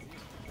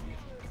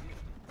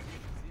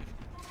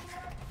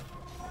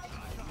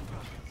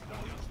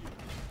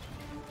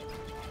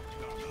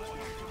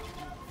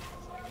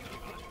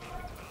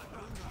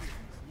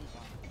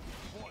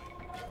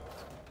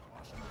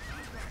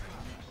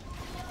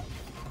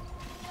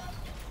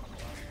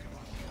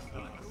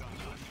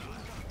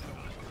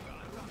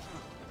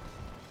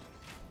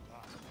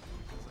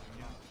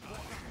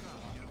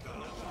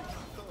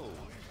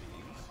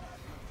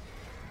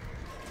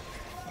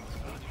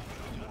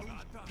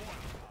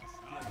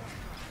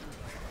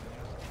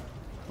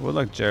 I would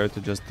like Jared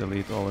to just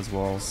delete all his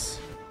walls.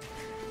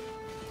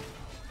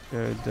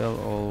 Jared, del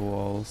all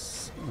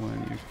walls when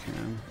you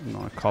can.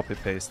 No, copy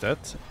paste that.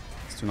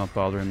 Just to not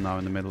bother him now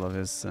in the middle of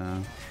his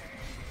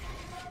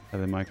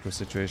heavy micro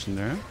situation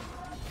there.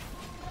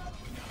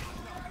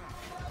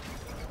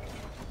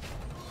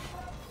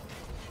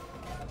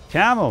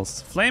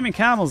 Camels! Flaming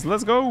camels,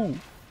 let's go!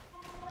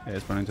 Yeah,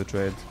 he's running to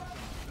trade.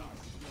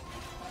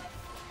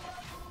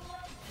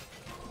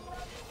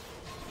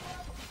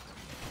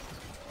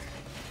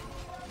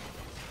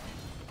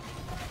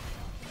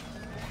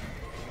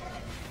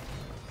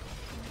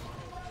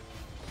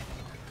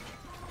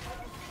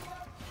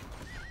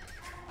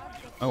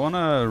 I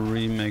wanna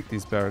remake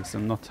these barracks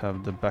and not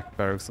have the back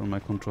barracks on my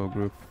control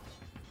group.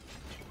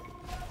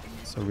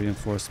 So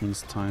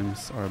reinforcements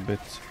times are a bit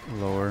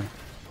lower.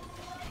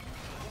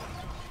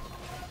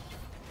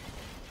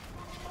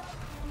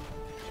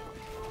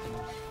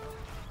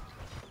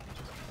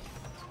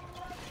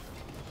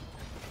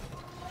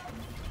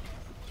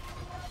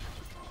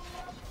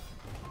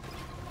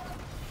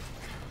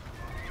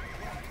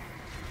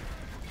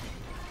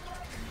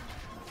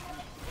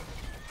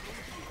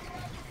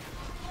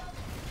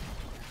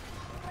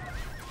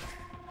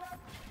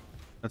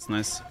 That's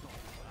nice.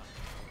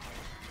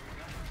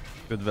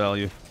 Good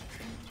value.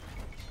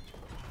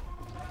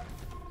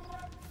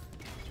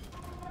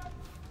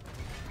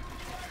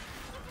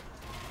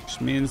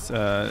 Which means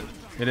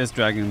it is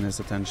dragging his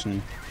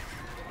attention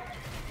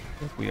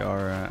that we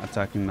are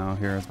attacking now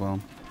here as well.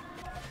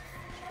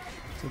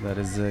 So that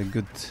is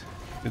good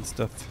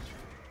stuff.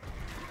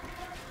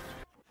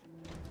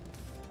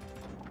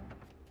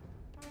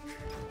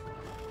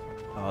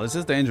 Oh, this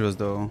is dangerous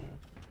though.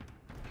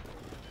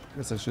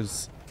 Guess I should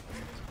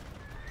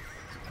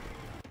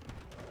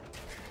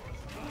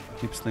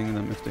keep slinging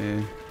them if they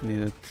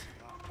need it.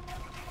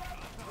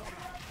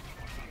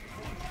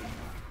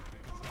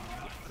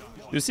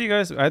 You see,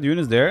 guys, I had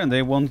units there and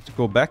they wanted to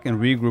go back and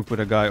regroup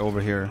with a guy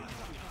over here.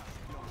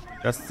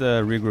 That's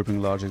the regrouping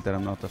logic that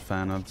I'm not a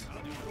fan of.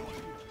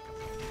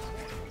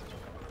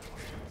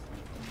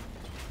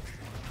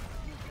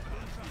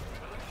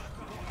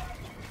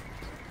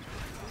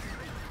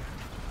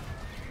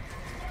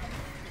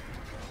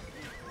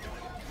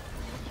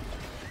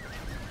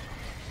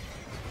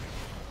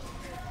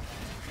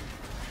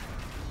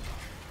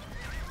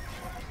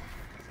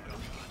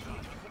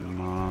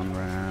 Come on,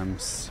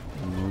 Rams.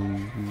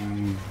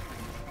 Move.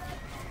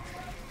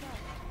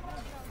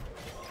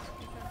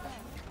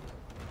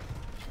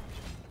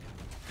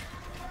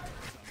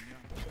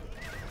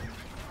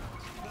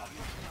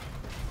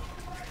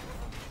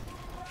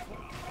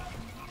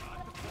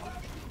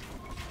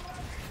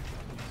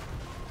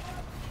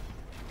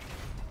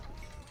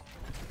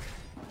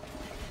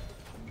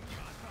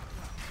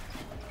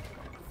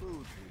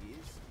 Food,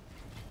 please.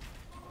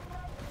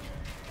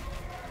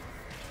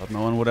 But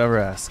no one would ever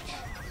ask.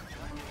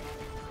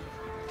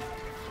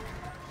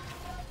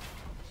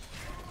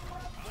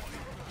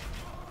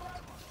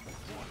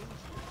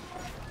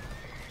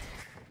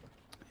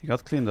 He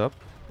got cleaned up.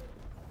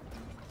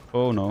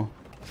 Oh no.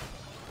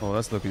 Oh,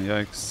 that's looking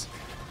yikes.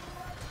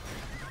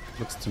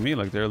 Looks to me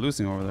like they're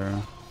losing over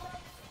there.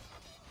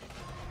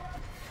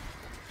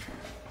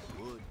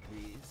 Wood,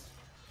 please.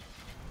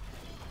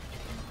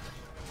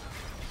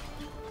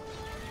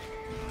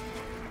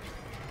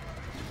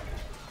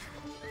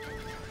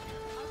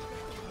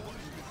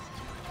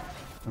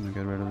 Let me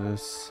get rid of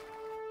this.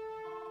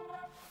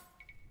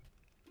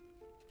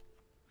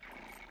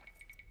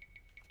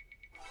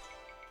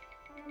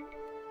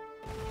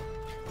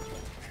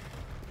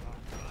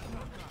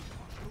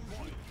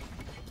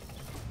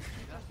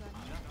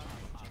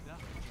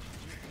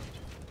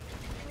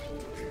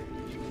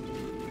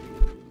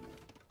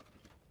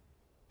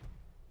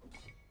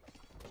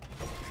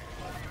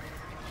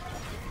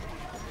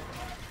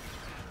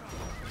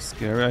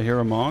 Scary, I hear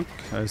a monk.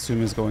 I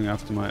assume he's going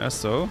after my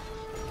SO.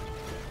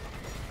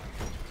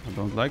 I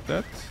don't like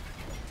that.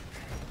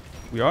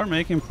 We are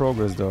making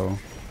progress though.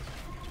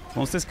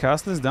 Once this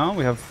castle is down,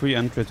 we have free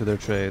entry to their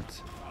trade.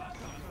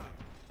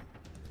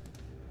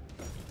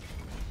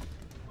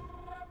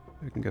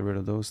 We can get rid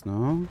of those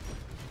now.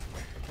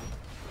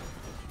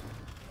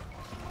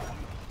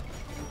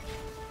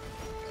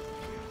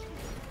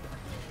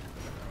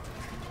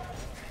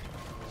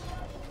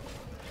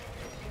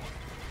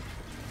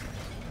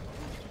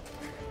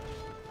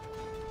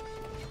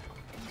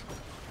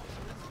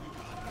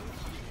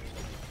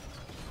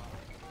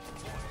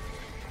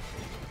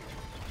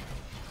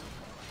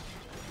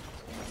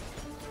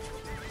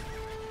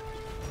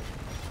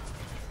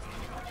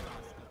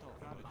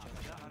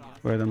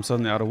 Wait, I'm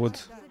suddenly out of wood.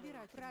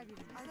 Забирать. Правильно.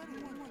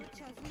 Ремонт.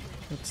 Час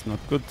выйдет. That's not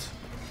good.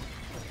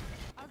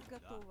 Ас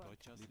готово.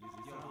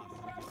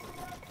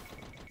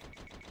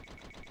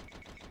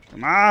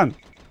 Come on!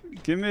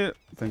 Give me...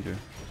 Thank you.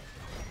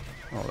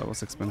 Oh, that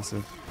was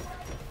expensive.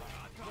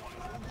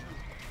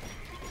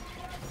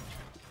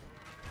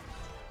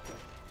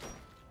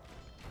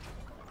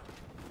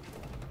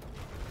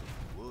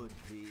 Wood,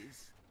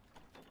 please.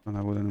 Don't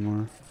have wood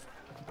anymore.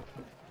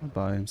 I'll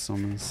buy him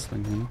some and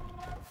sling him.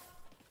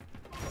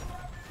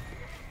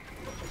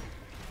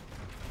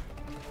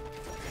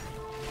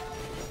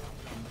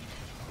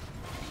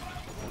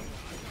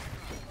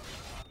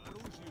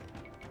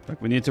 Like,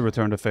 we need to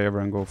return the favor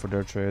and go for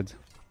their trade.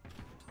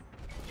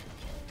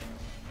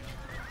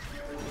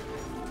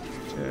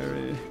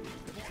 Jerry.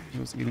 He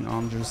was eating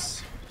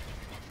oranges.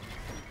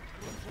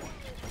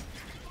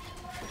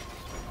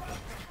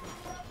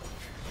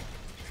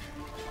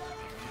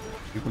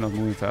 People not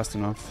moving fast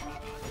enough.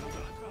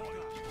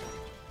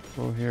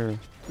 Go here.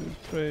 Do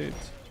trade.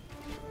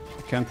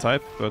 I can't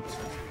type, but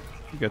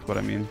you get what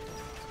I mean.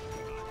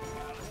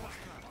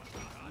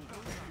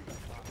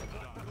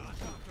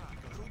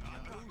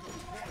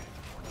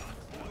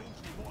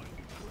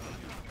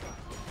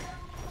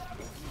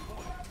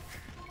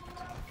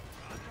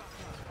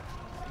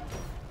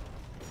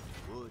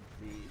 Wood,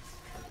 please.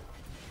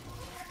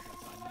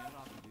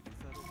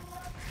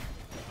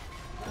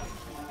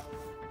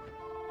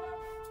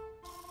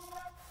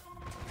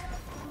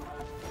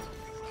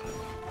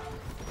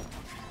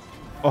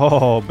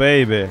 Oh,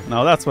 baby.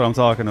 Now that's what I'm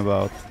talking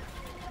about.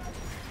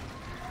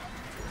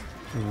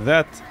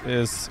 That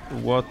is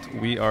what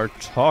we are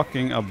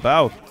talking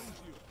about.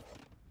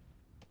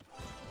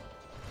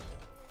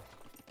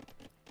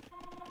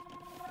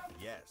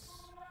 Yes.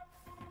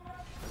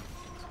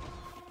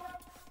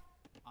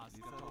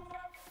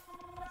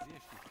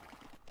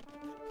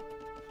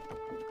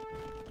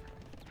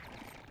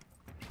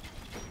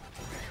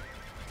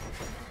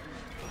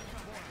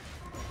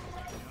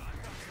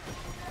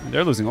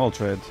 They're losing all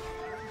trade.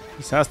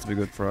 This has to be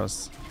good for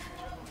us.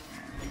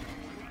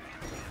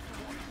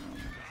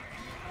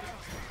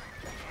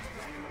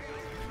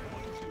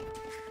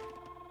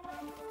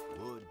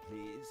 Wood,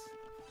 please.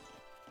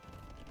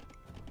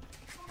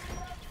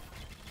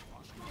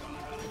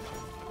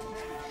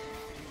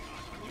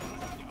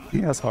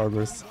 He has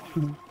harbors.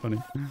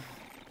 Funny.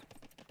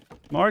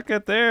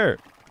 Market there!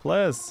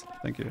 Please.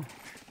 Thank you.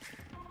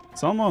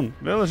 Someone!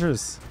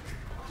 Villagers!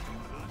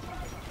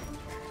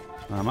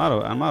 I'm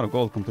out of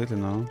gold completely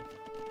now.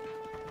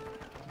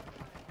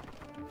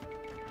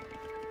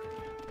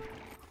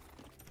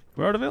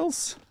 Where are the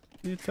vills?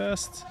 Need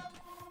fast.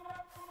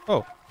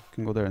 Oh,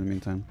 can go there in the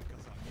meantime.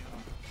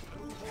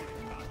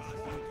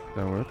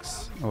 That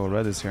works. Oh,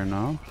 red is here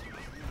now.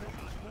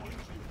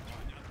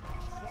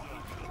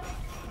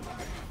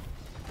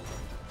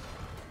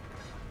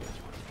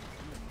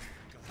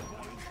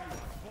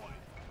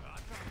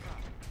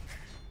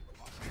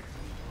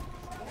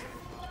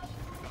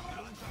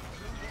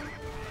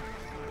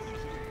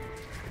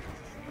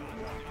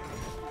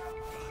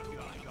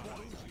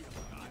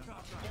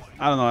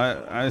 I don't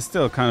know, I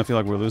still kind of feel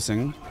like we're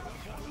losing.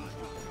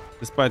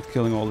 Despite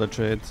killing all their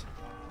trade.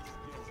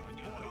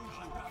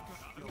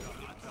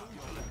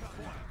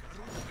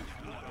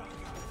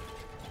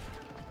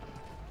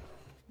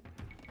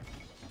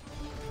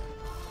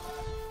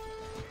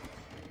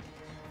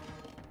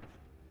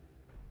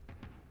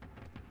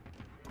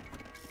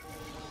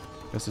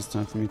 Guess it's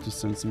time for me to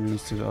send some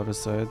units to the other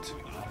side.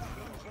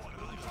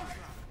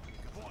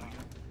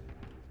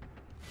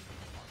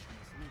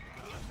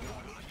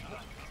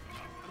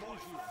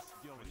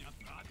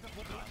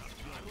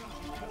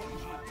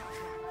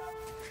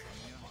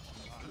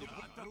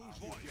 Да,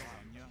 сделаю.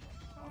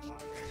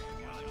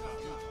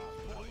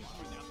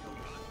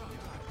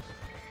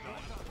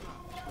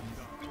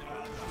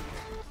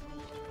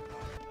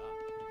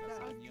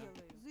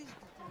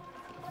 Зыждите.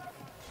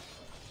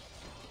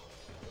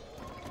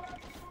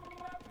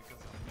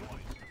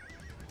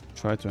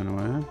 Try to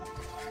anyway.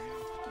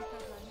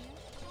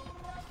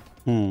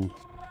 Приказание.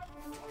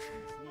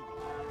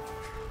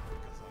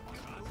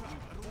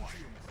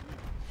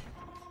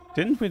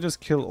 Didn't we just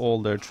kill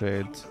all their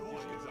trade?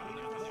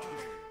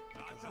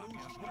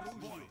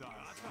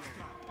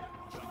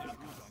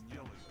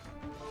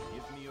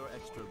 Give me your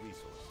extra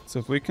resources. So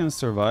if we can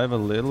survive a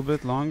little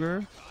bit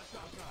longer,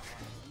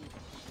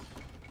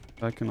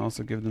 I can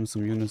also give them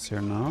some units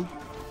here now.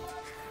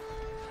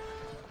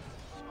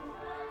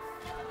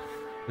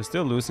 They're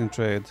still losing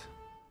trade.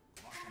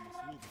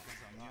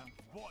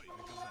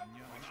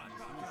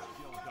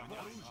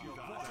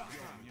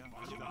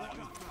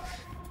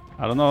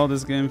 I don't know,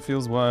 this game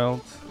feels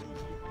wild.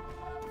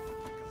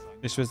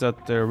 It's just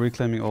that they're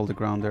reclaiming all the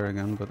ground there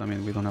again, but I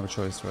mean, we don't have a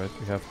choice, right?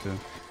 We have to.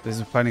 This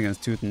is fighting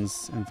against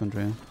Teuton's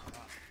infantry.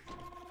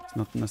 It's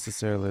not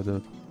necessarily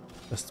the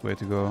best way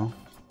to go.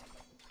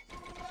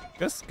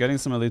 Guess getting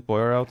some elite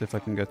boyar out if I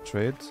can get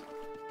trade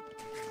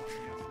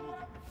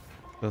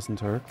doesn't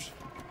hurt.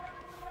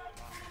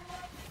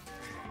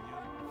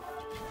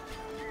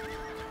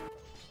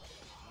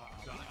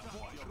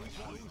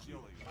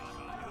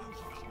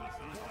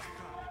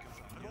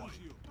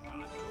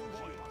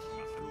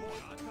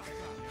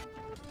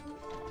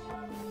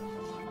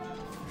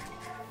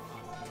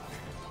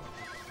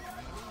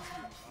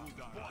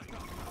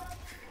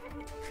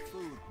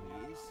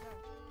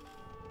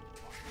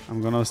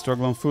 I'm gonna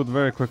struggle on food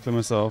very quickly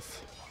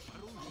myself.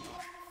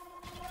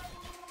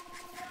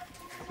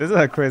 This is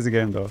a crazy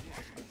game though.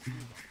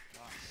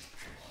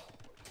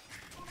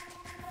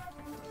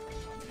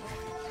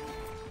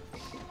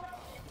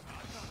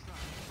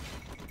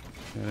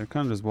 Yeah, they're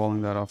kind of just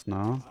walling that off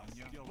now.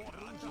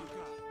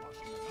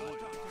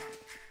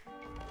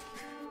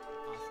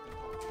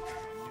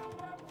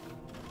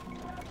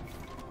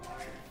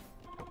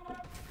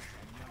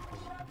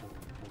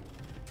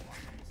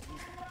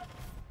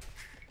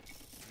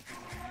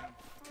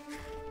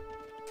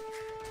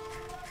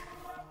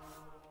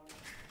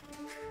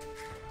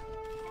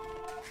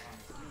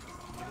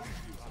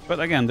 But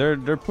again,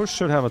 their push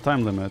should have a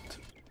time limit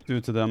due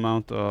to the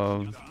amount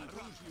of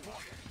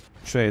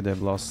trade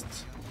they've lost.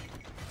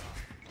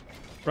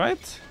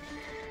 Right?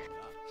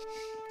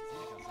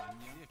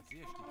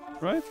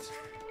 Right?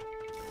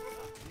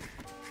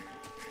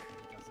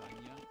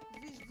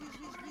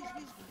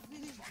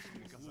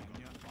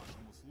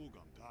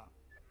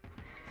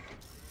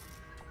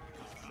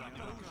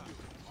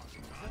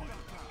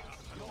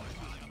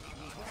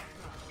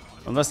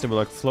 Unless they were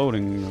like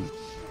floating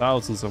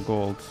thousands of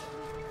gold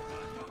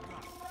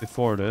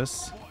before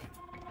this.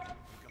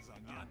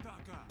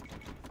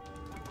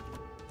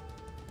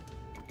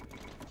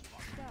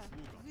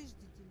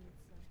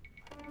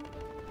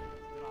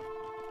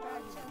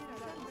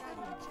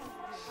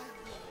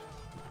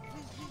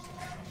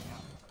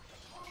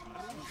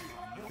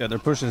 Yeah, their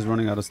push is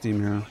running out of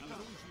steam here.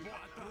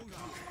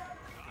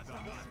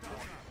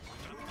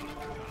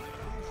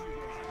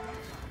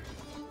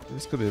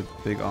 This could be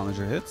big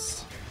onager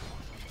hits.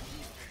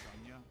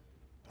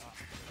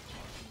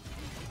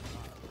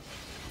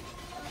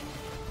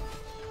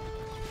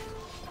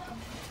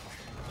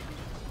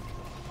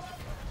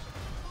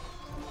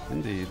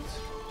 Indeed.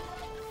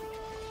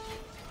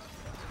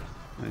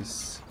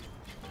 Nice.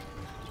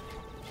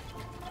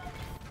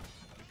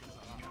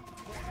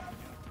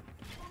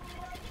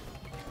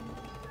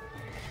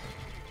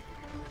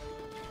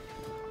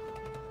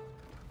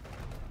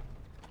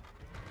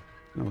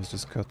 That was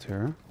just cut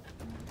here.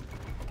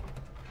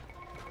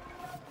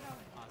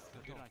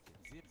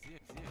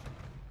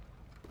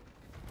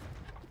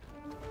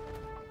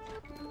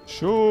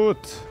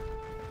 Shoot!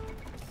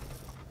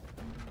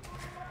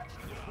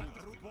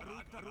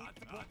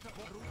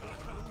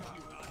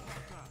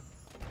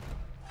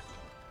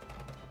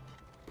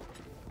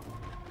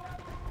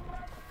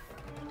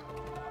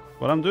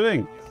 What I'm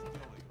doing?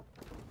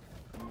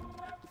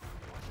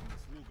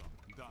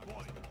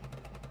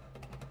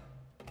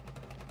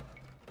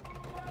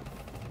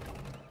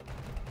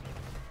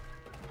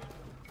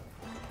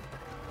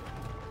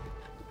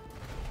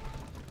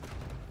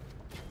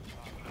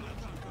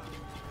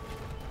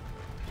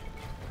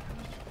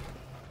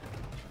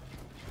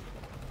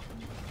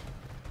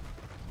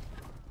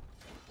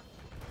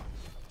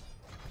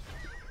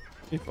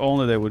 If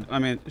only they would. I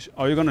mean,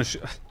 are you gonna?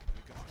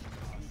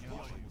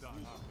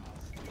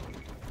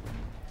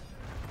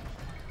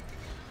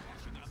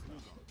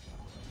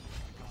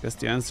 Guess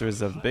the answer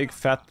is a big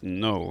fat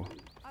no.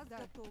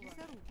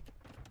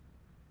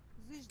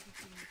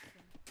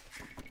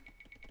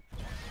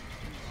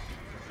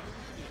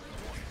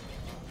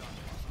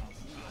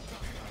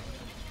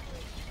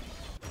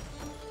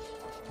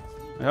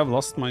 I have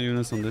lost my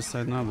units on this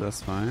side now, but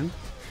that's fine.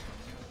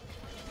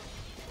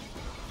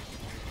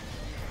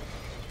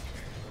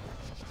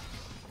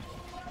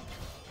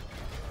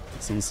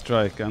 It's on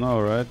strike, I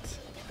know, right?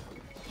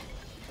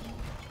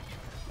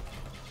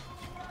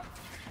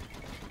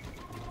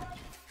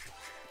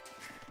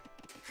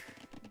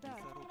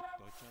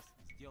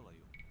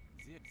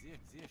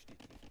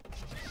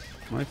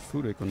 My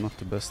food econ not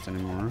the best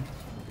anymore.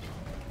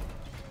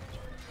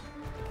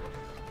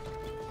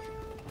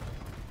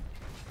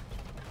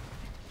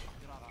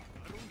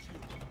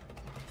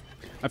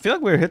 I feel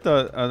like we hit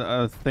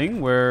a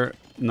thing where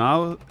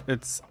now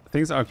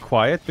things are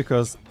quiet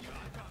because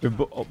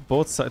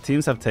both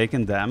teams have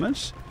taken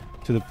damage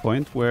to the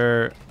point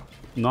where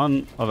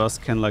none of us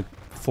can like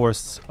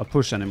force a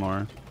push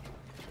anymore.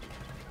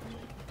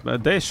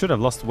 But they should have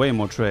lost way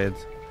more trade.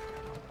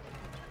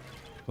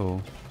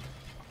 Oh.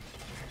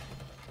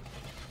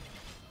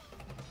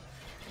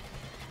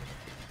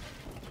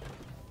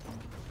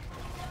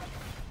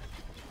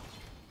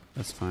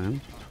 That's fine.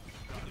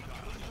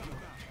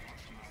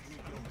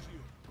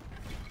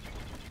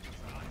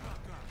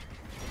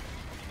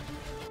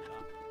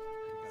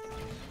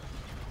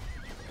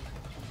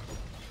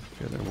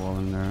 Okay, they're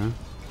walling there.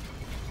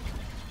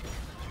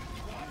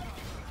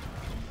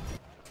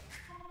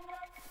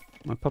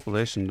 My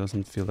population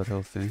doesn't feel that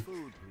healthy.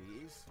 Food,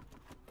 please.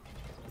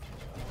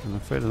 I'm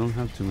afraid I don't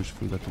have too much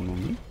food at the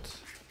moment.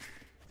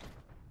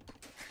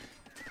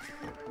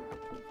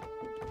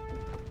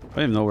 I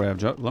don't even know where I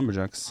have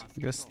lumberjacks.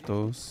 I guess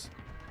those.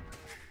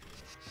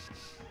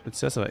 It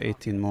says about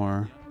 18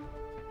 more.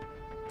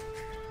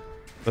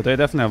 But they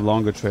definitely have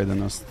longer trade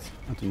than us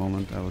at the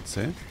moment, I would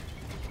say.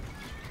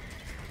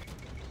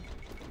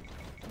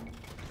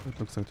 It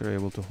looks like they're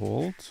able to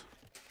hold.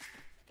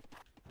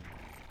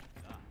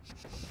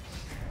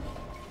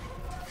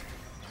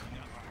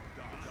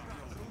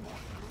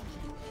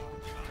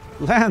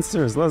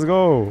 Lancers, let's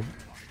go.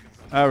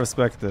 I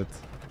respect it.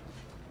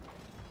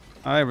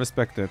 I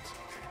respect it.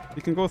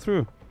 You can go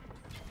through.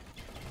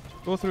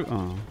 Go through.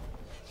 Oh.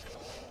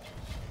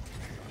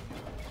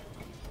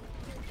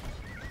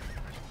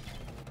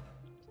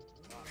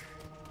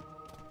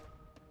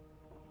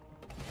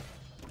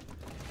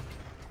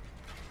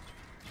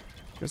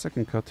 Guess I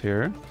can cut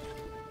here.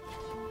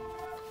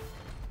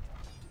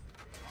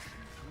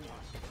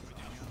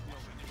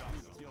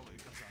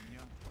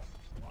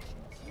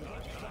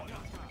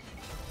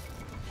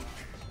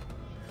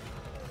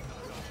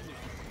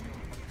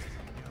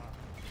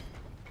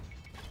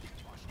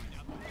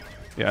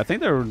 Yeah, I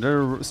think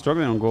they're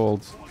struggling on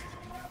gold.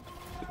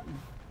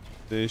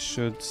 They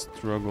should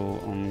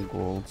struggle on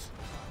gold.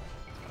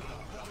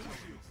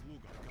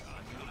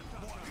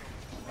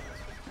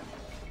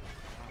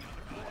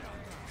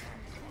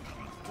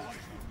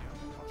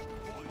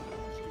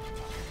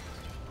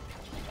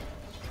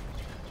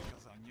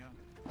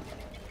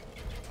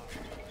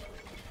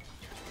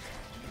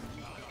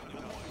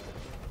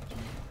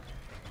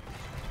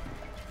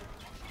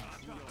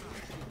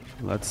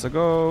 Let's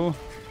go.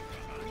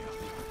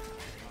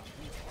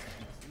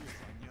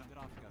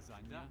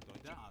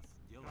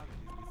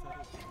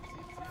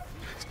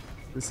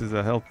 This is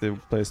a healthy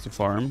place to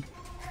farm.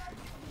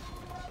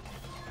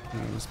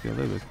 Let's be a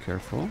little bit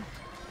careful.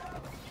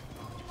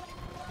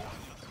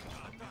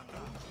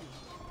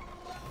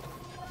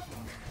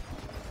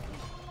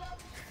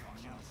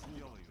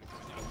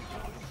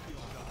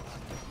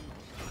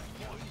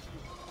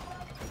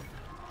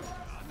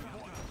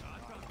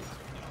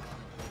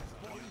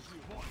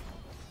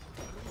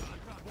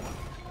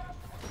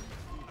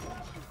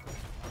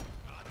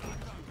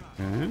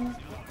 Okay.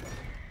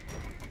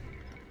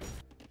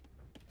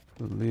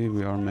 I believe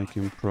we are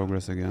making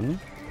progress again.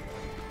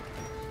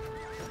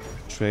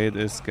 Trade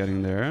is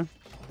getting there.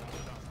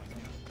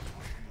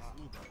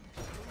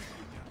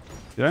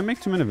 Did I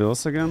make too many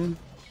villas again?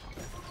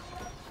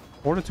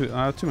 Order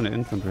to too many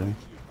infantry.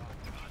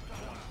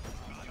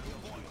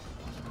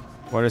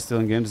 Why are they still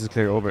in game? This is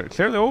clearly over.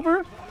 Clearly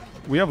over?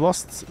 We have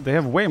lost. They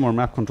have way more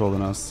map control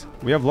than us.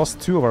 We have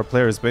lost 2 of our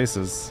players'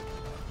 bases.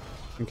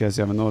 In case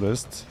you haven't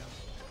noticed.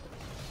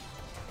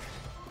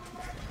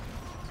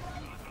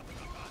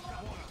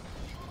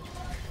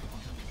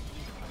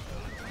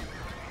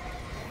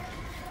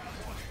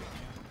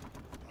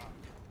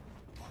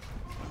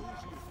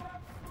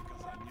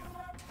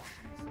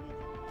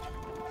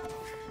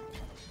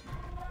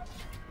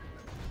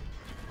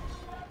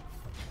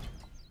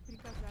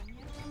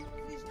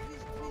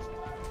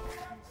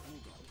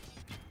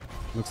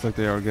 Looks like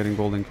they are getting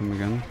gold income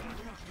again.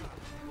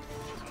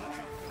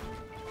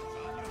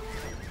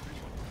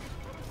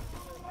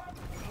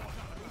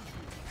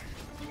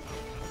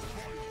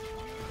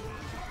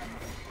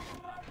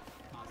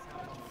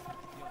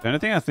 If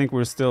anything, I think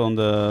we're still on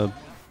the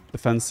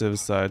defensive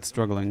side,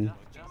 struggling.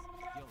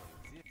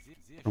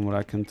 From what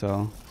I can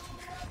tell.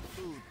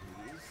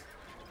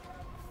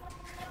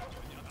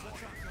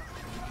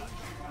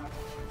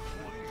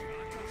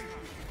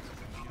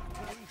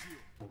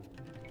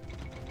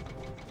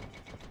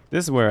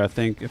 This is where I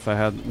think if I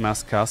had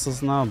mass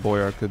castles now,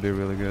 Boyar could be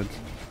really good.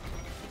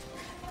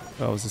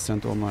 I was just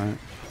sent all my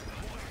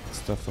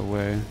stuff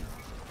away.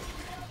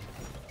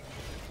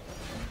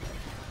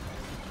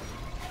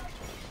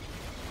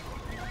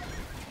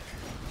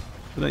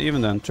 But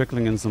even then,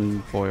 trickling in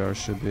some Boyar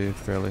should be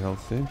fairly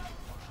healthy.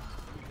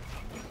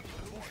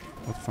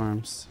 What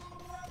farms?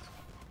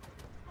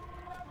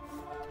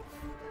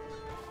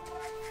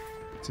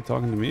 Is he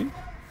talking to me?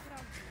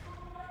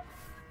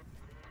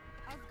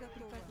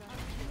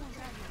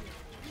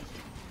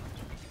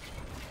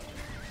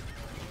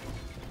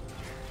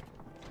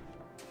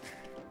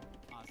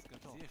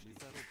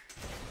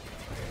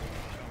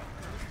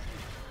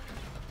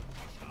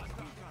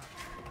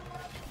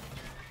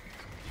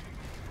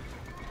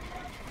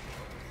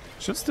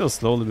 Should still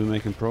slowly be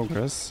making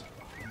progress.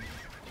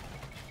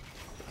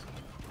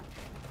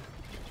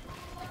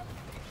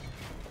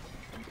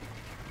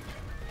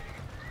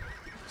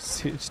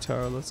 Siege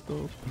tower, let's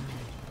go.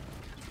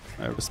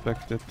 I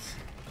respect it.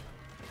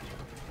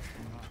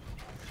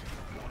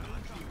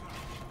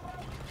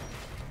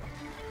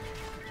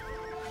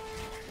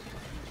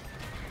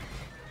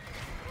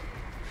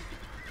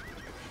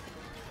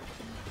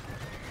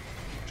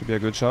 Should be a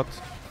good shot.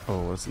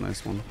 Oh, that's a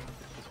nice one.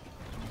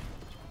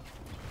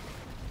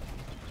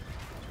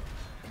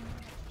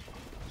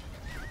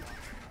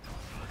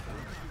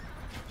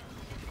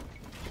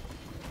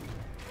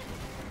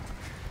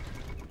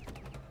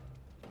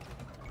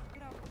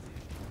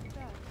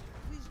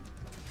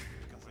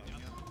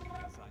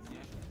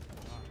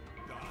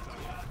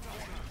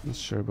 Not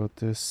sure about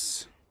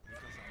this.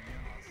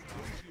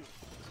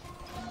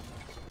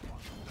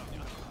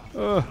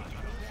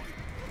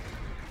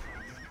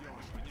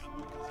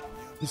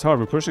 It's hard.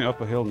 We're pushing up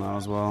a hill now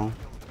as well.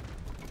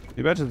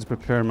 Maybe I should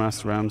prepare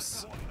mass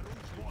rams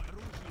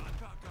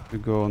to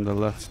go on the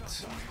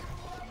left.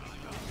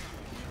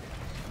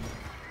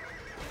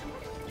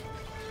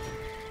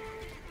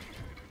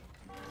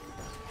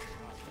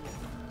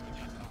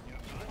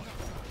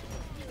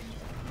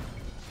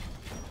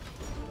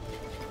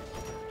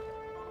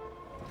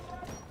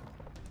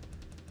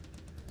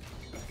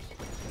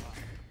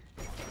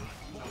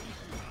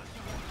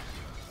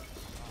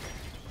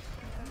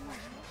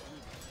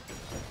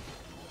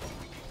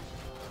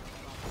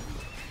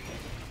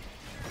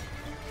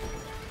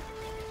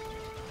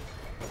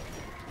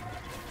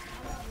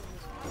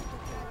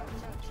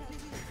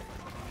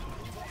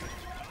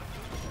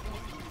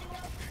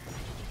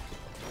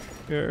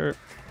 Here.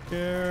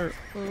 Here.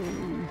 Oh.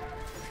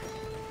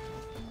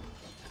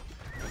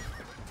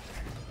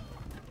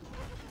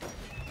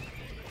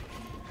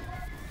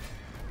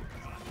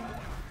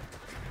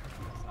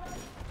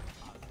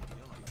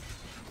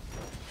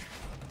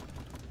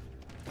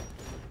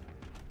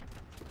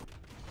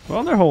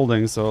 Well, they're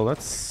holding, so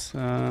let's...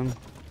 Да,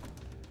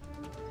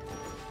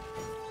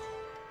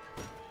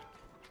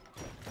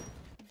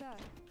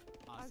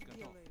 а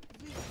сделаю.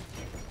 Зыжу.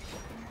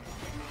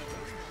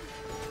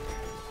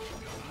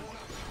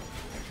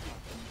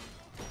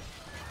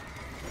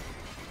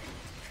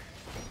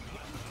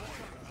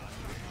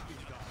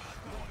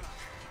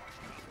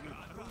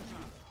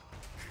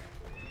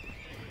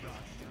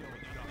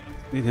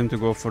 Need him to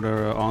go for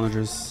the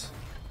onagers.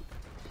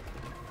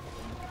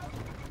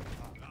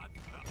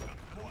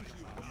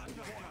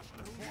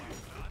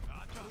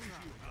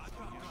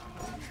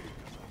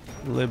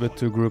 A little bit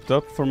too grouped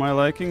up for my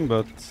liking,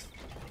 but...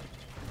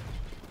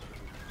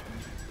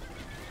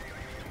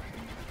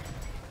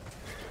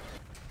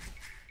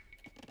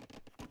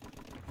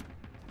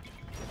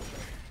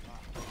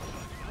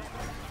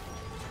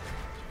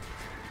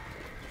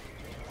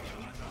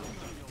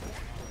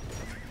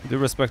 do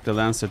respect the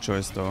Lancer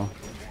choice though.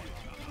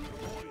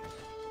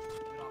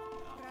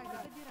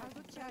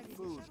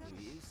 Food,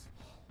 please.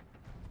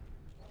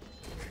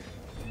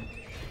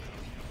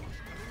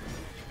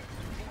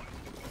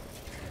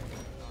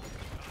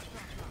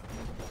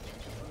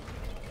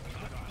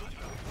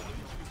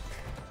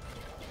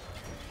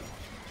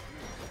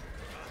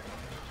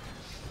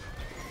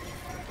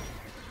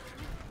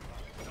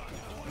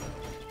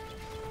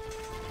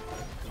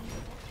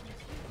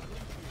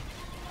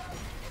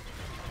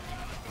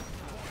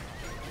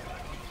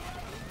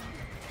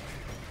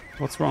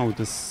 What's wrong with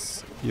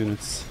this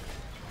units?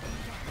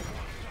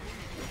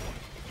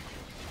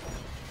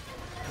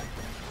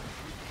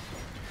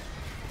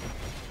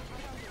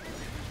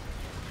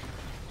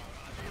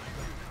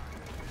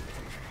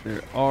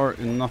 There are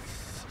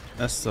enough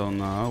SO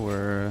now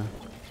where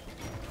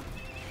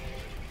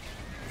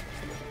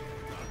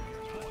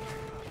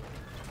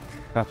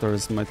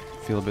Pathers might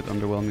feel a bit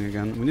underwhelming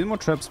again. We need more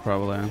traps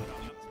probably.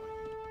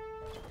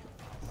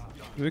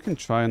 We can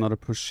try another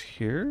push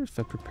here if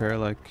I prepare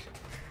like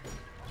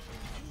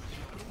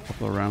a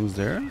couple of rounds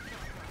there.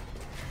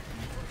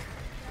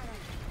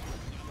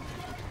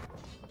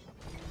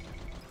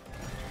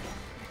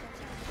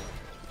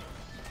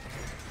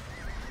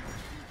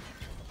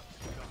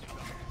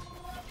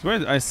 It's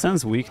weird, I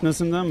sense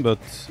weakness in them, but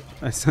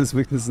I sense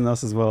weakness in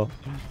us as well.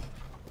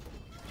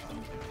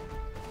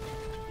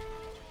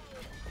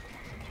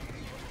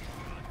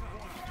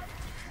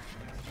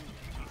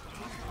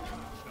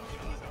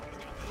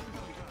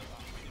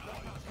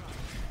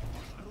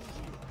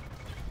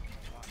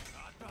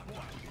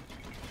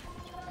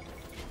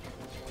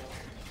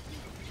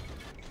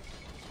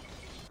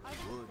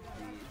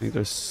 I think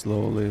they're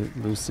slowly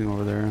losing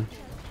over there.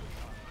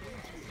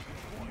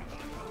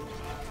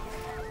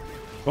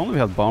 If only we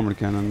had bomber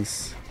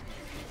cannons,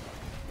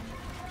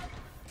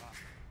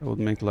 that would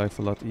make life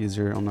a lot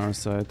easier on our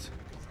side.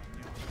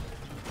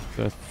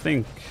 But I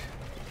think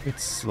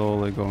it's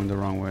slowly going the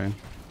wrong way.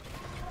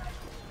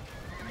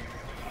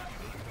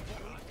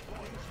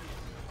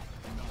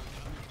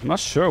 I'm not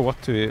sure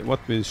what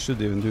we should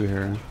even do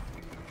here.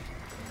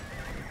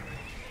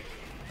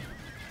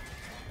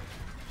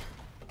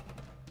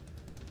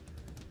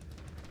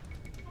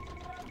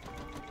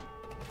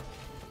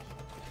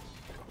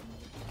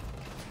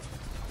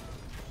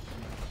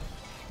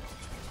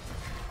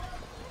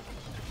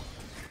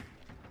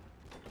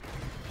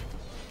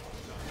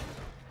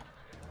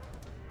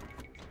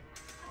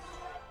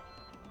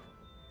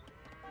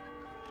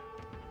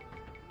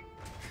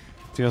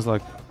 Feels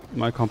like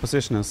my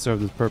composition has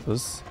served its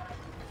purpose.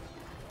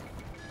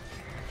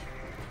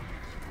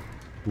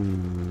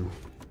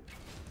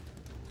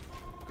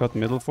 Cut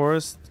middle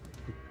forest.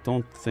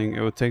 Don't think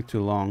it would take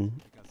too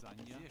long.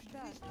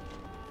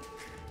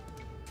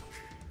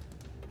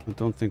 I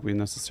don't think we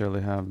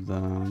necessarily have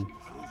the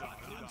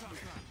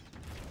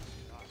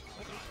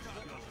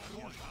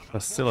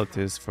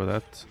facilities for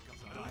that.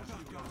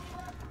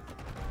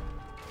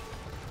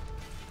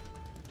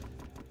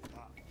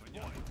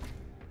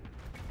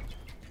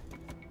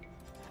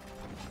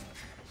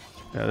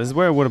 Yeah, this is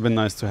where it would have been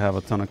nice to have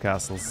a ton of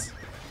castles.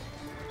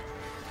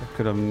 I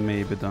could have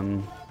maybe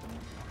done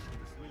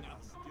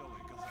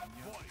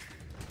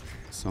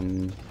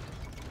some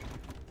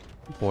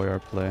boyar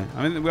play.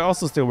 I mean, we're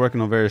also still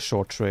working on very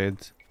short trade.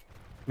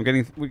 We're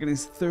getting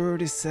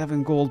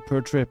 37 gold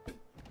per trip.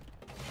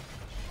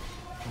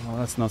 Oh,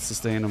 that's not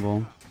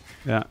sustainable.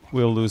 Yeah,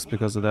 we'll lose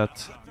because of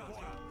that.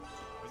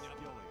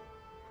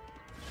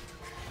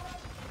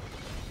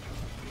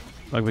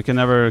 Like, we can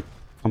never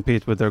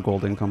compete with their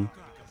gold income.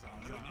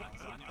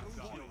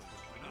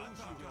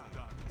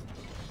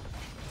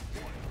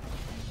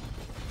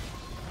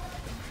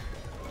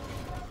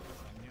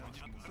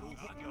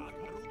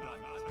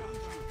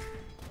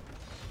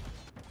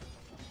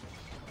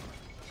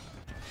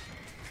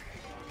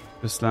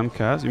 The slam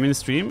cast? You mean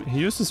stream? He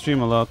used to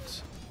stream a lot.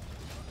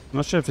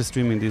 Not sure if he's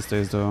streaming these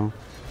days though.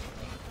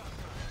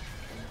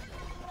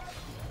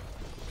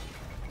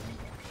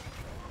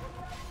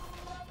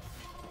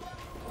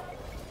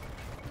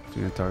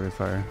 Doing a target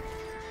fire.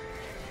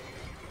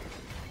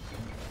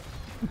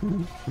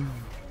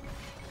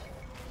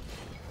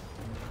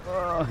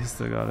 Oh, he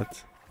still got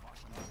it.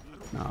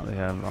 Now they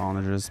have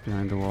onagers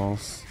behind the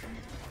walls.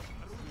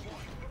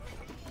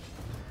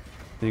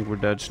 I think we're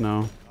dead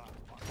now.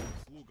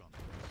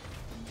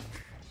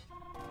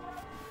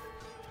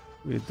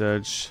 We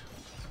dodge.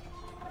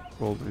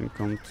 Gold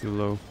income too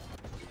low.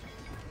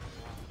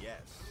 Yes.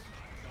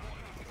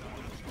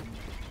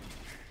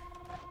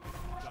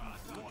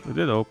 We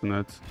did open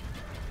it.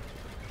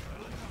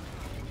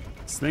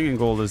 Slinging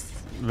gold is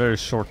very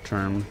short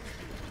term.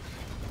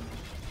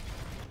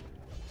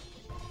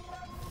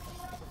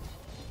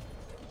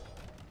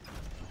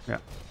 Yeah,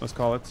 let's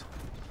call it.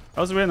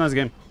 That was a really nice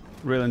game.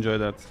 Really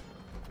enjoyed that.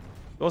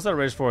 Those are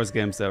Rage Force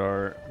games that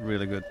are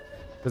really good.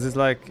 Because it's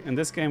like, in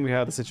this game we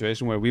had a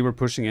situation where we were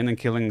pushing in and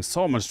killing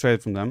so much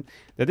trade from them.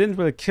 They didn't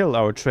really kill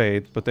our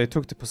trade, but they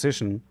took the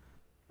position.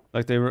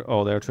 Like they were,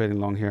 oh, they're trading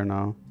long here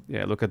now.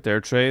 Yeah, look at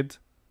their trade.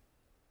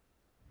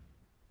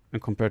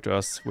 And compared to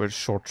us, we're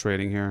short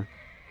trading here.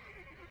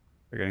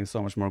 They're getting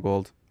so much more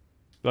gold.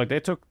 Like they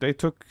took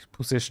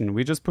position.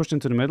 We just pushed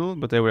into the middle,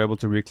 but they were able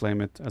to reclaim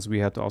it as we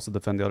had to also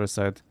defend the other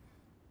side.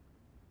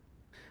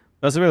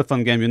 That's a really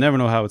fun game. You never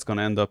know how it's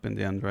gonna end up in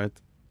the end, right?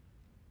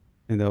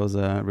 I think that was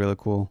a really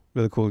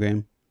cool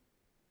game.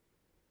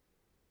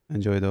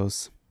 Enjoy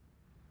those.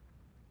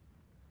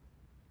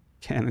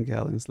 Cannon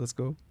Galleons, let's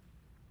go.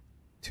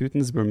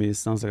 Teuton's Burmese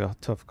sounds like a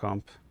tough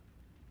comp.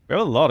 We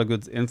have a lot of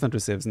good infantry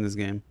saves in this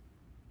game.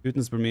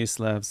 Teuton's Burmese,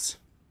 Slavs,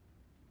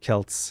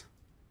 Celts.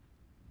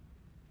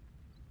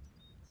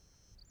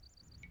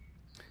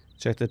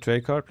 Check the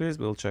trade card, please.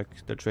 We'll check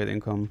the trade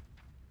income.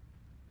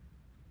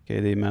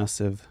 KD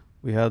massive.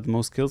 We had the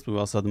most kills, but we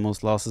also had the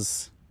most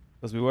losses.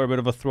 Because we were a bit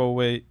of a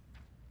throwaway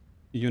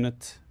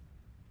unit.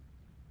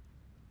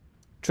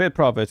 Trade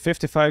profit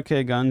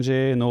 55k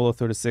Ganji, Nola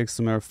 36,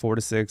 Sumer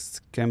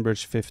 46,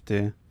 Cambridge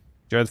 50,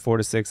 Jared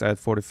 46, I had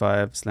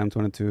 45, Slam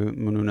 22,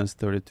 Mununas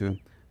 32.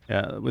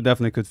 Yeah, we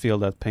definitely could feel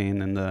that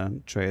pain in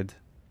the trade.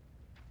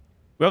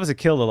 We obviously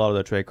killed a lot of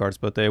the trade cards,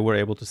 but they were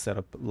able to set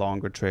up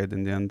longer trade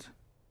in the end.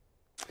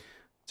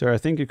 So I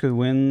think you could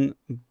win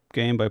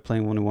game by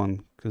playing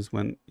 1-1, because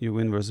when you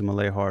win versus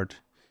Malay hard.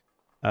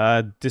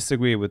 I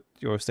disagree with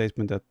your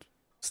statement that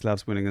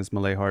Slavs win against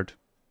Malay hard.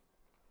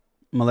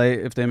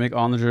 Malay, if they make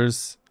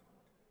onagers,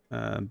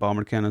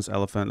 bomber cannons,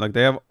 elephant, like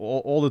they have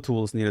all the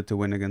tools needed to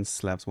win against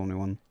Slavs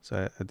 1v1.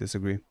 So I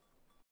disagree.